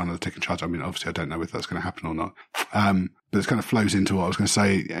 No sign of the ticketing charter. I mean, obviously I don't know whether that's going to happen or not. But it kind of flows into what I was going to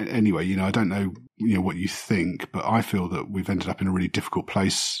say anyway. You know, I don't know, you know, what you think, but I feel that we've ended up in a really difficult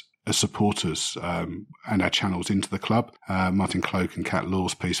place as supporters, and our channels into the club. Martin Cloak and Kat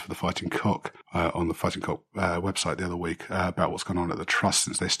Law's piece for the Fighting Cock on the Fighting Cock website the other week about what's gone on at the trust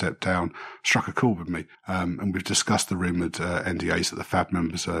since they stepped down struck a chord with me. And we've discussed the rumoured NDAs that the FAB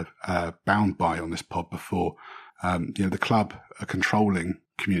members are bound by on this pod before. You know, the club are controlling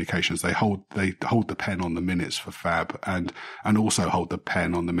communications. They hold the pen on the minutes for FAB and also hold the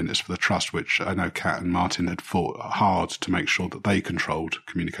pen on the minutes for the trust, which I know Kat and Martin had fought hard to make sure that they controlled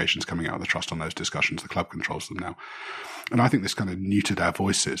communications coming out of the trust on those discussions. The club controls them now. And I think this kind of neutered our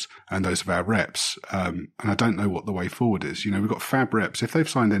voices and those of our reps. And I don't know what the way forward is. You know, we've got FAB reps. If they've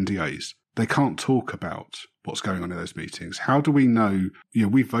signed NDAs, they can't talk about what's going on in those meetings. How do we know, you know,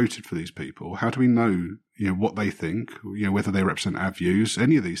 we voted for these people. How do we know, you know, what they think, you know, whether they represent our views,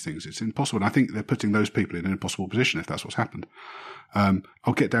 any of these things? It's impossible. And I think they're putting those people in an impossible position if that's what's happened.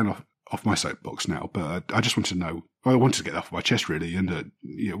 I'll get down off my soapbox now, but I just want to know, I wanted to get off my chest really. And,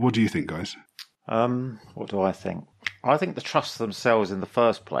 you know, what do you think, guys? What do I think? I think the trust themselves in the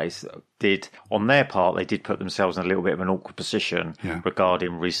first place did, on their part, they did put themselves in a little bit of an awkward position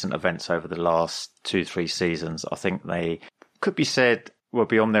regarding recent events over the last 2-3 seasons. I think they could be said were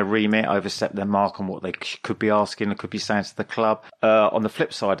beyond their remit, overstepped their mark on what they could be asking and could be saying to the club. On the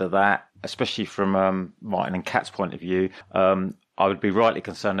flip side of that, especially from Martin and Kat's point of view, I would be rightly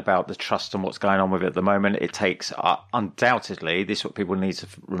concerned about the trust and what's going on with it at the moment. It takes, undoubtedly, this is what people need to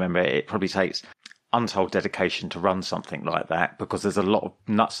remember, it probably takes untold dedication to run something like that, because there's a lot of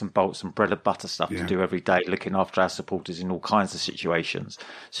nuts and bolts and bread and butter stuff to do every day, looking after our supporters in all kinds of situations.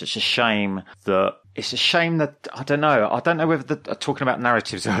 So it's a shame that I don't know whether talking about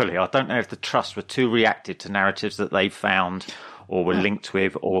narratives earlier, I don't know if the trust were too reactive to narratives that they found or were linked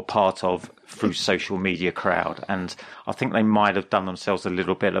with or were part of through social media crowd. And I think they might have done themselves a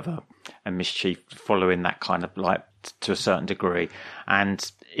little bit of a mischief following that kind of like to a certain degree.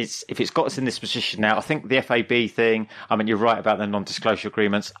 And if it's got us in this position now, I think the FAB thing, I mean, you're right about the non-disclosure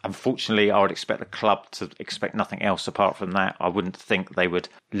agreements. Unfortunately, I would expect the club to expect nothing else apart from that. I wouldn't think they would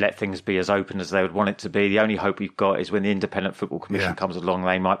let things be as open as they would want it to be. The only hope we've got is when the Independent Football Commission comes along,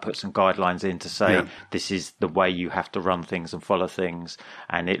 they might put some guidelines in to say this is the way you have to run things and follow things.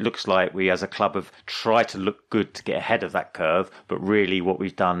 And it looks like we as a club have tried to look good to get ahead of that curve, but really what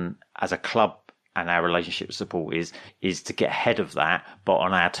we've done as a club and our relationship with support is to get ahead of that, but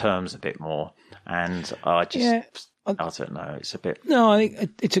on our terms a bit more. And I don't know. It's a bit. No, I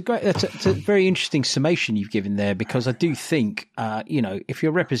think it's a very interesting summation you've given there, because I do think, if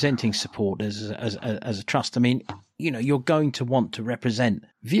you're representing supporters as a trust, I mean, you're going to want to represent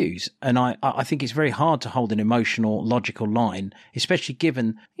views. And I think it's very hard to hold an emotional, logical line, especially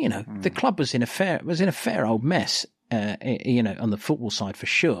given, the club was in a fair old mess. On the football side for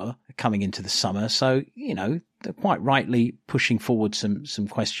sure, coming into the summer. So, they're quite rightly pushing forward some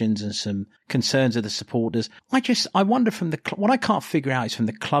questions and some concerns of the supporters. I wonder what I can't figure out is from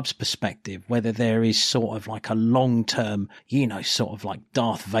the club's perspective, whether there is sort of like a long-term, sort of like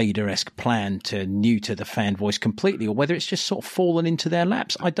Darth Vader-esque plan to neuter the fan voice completely, or whether it's just sort of fallen into their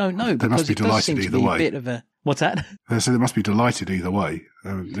laps. I don't know. They must be delighted either way. A bit of a, what's that? So they must be delighted either way.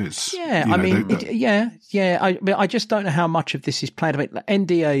 I just don't know how much of this is planned.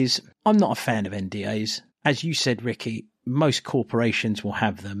 NDAs, I'm not a fan of NDAs. As you said, Ricky, most corporations will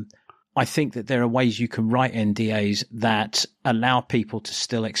have them. I think that there are ways you can write NDAs that allow people to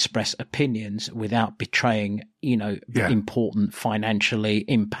still express opinions without betraying, important, financially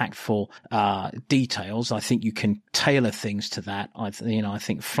impactful details. I think you can tailor things to that. I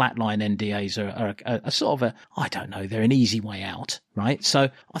think flatline NDAs are sort of they're an easy way out, right? So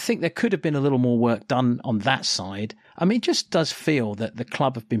I think there could have been a little more work done on that side. I mean, it just does feel that the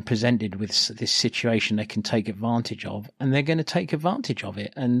club have been presented with this situation they can take advantage of, and they're going to take advantage of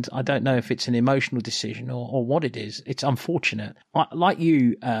it. And I don't know if it's an emotional decision or what it is. It's unfortunate. Like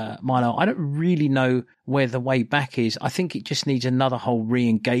you, Milo, I don't really know where the way back is. I think it just needs another whole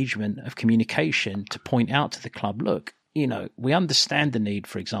re-engagement of communication to point out to the club, look, we understand the need,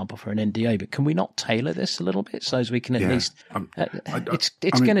 for example, for an NDA, but can we not tailor this a little bit so as we can at least,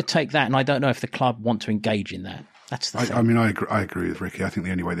 it's going to take that. And I don't know if the club want to engage in that. That's the thing. I agree with Ricky. I think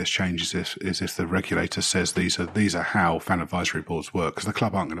the only way this changes is if the regulator says these are how fan advisory boards work, because the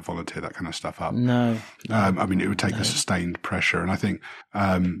club aren't going to volunteer that kind of stuff up. No. It would take a sustained pressure. And I think,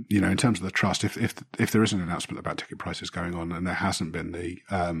 in terms of the trust, if there is an announcement about ticket prices going on and there hasn't been the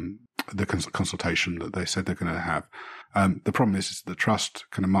consultation that they said they're going to have, the problem is the trust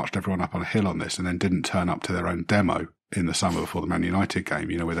kind of marched everyone up on a hill on this and then didn't turn up to their own demo in the summer before the Man United game,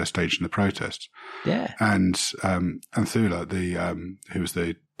 where they're staging the protests. Yeah. And Thula, who was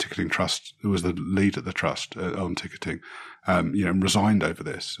the ticketing trust, who was the lead at the trust on ticketing, resigned over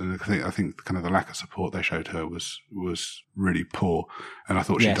this. And I think kind of the lack of support they showed her was really poor. And I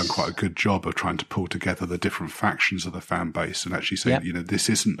thought she'd done quite a good job of trying to pull together the different factions of the fan base and actually say, this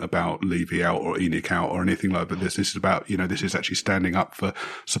isn't about Levy out or ENIC out or anything like that. But this is about, this is actually standing up for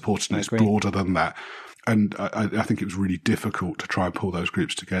supporters, and it's broader than that. And I think it was really difficult to try and pull those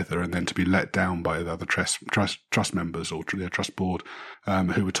groups together and then to be let down by the other trust members or the trust board,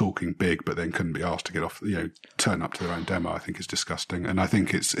 who were talking big, but then couldn't be asked to get off, turn up to their own demo. I think is disgusting. And I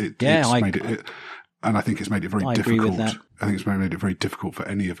think it's made it very difficult. I think it's made it very difficult for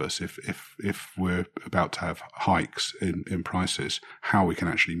any of us if we're about to have hikes in prices, how we can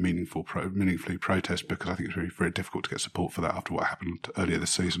actually meaningfully protest, because I think it's very, very difficult to get support for that after what happened earlier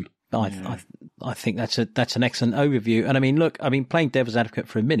this season. I think that's an excellent overview. And playing devil's advocate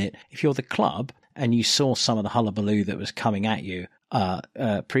for a minute, if you're the club and you saw some of the hullabaloo that was coming at you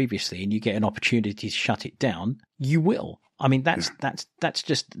previously, and you get an opportunity to shut it down, you will. I mean, that's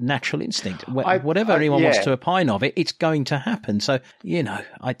just natural instinct. Whatever anyone wants to opine of it, it's going to happen. So,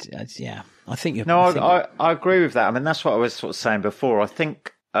 I think you're... I agree with that. I mean, that's what I was sort of saying before. I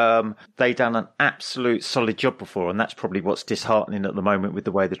think they done an absolute solid job before, and that's probably what's disheartening at the moment with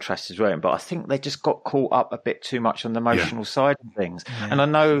the way the trust is working. But I think they just got caught up a bit too much on the emotional side of things. Yeah. And I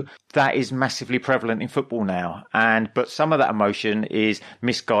know that is massively prevalent in football now, but some of that emotion is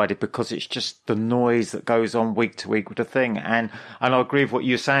misguided because it's just the noise that goes on week to week with the thing. And I agree with what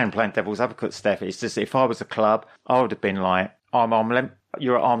you're saying, playing devil's advocate, Steph. It's just, if I was a club, I would have been like,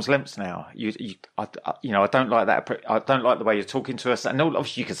 you're at arm's length now. I don't like that. I don't like the way you're talking to us. And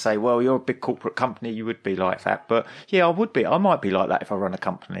obviously you could say, well, you're a big corporate company, you would be like that. But yeah, I would be. I might be like that if I run a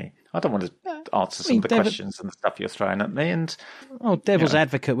company. I don't want to answer some of the questions and the stuff you're throwing at me. And devil's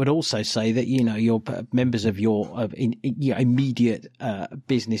advocate would also say that your members of your immediate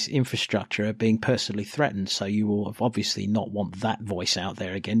business infrastructure are being personally threatened, so you will obviously not want that voice out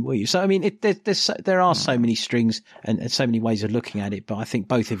there again, will you? So I mean, there are so many strings and so many ways of looking at it, but I think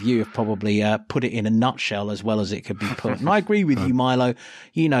both of you have probably put it in a nutshell as well as it could be put. And I agree with you, Milo.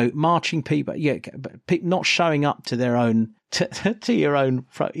 Marching people, not showing up to their own to your own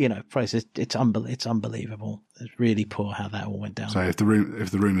process. It's unbelievable. It's really poor how that all went down. So if the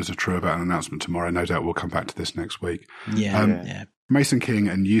rumours are true about an announcement tomorrow, no doubt we'll come back to this next week. Yeah. Mason King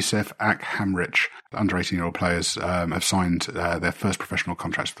and Youssef Ak-Hamrich, under 18-year-old players, have signed their first professional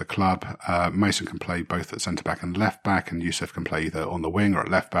contracts for the club. Mason can play both at centre-back and left-back, and Youssef can play either on the wing or at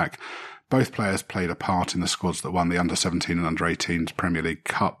left-back. Both players played a part in the squads that won the under-17 and under-18s Premier League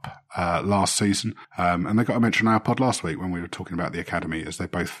Cup last season. And they got a mention in our pod last week when we were talking about the academy, as they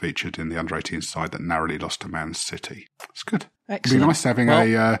both featured in the under-18 side that narrowly lost to Man City. It's good. Excellent. It'd be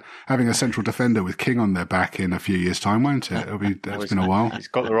nice having a central defender with King on their back in a few years' time, won't it? It's been a while. He's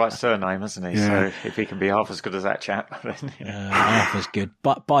got the right surname, hasn't he? Yeah. So if he can be half as good as that chap, then half as good.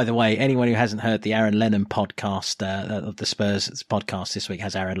 But by the way, anyone who hasn't heard the Aaron Lennon podcast of the Spurs podcast this week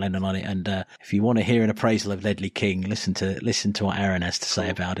has Aaron Lennon on it, and if you want to hear an appraisal of Ledley King, listen to what Aaron has to say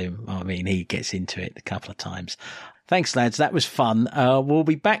about him. I mean, he gets into it a couple of times. Thanks, lads. That was fun. We'll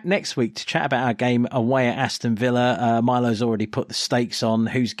be back next week to chat about our game away at Aston Villa. Milo's already put the stakes on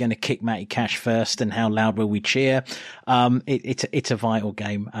who's going to kick Matty Cash first and how loud will we cheer. It's a vital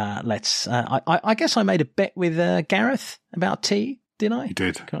game. I guess I made a bet with Gareth about tea. Did I? You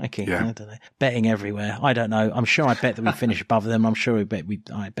did. Crikey. Yeah. I don't know. Betting everywhere. I don't know. I'm sure I bet that we finish above them. I'm sure I bet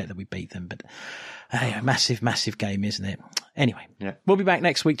that we beat them. But massive game, isn't it? Anyway, We'll be back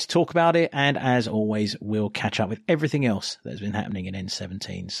next week to talk about it. And as always, we'll catch up with everything else that's been happening in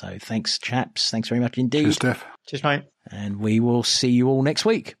N17. So thanks, chaps. Thanks very much indeed. Cheers, Steph. Cheers, mate. And we will see you all next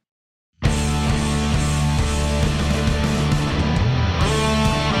week.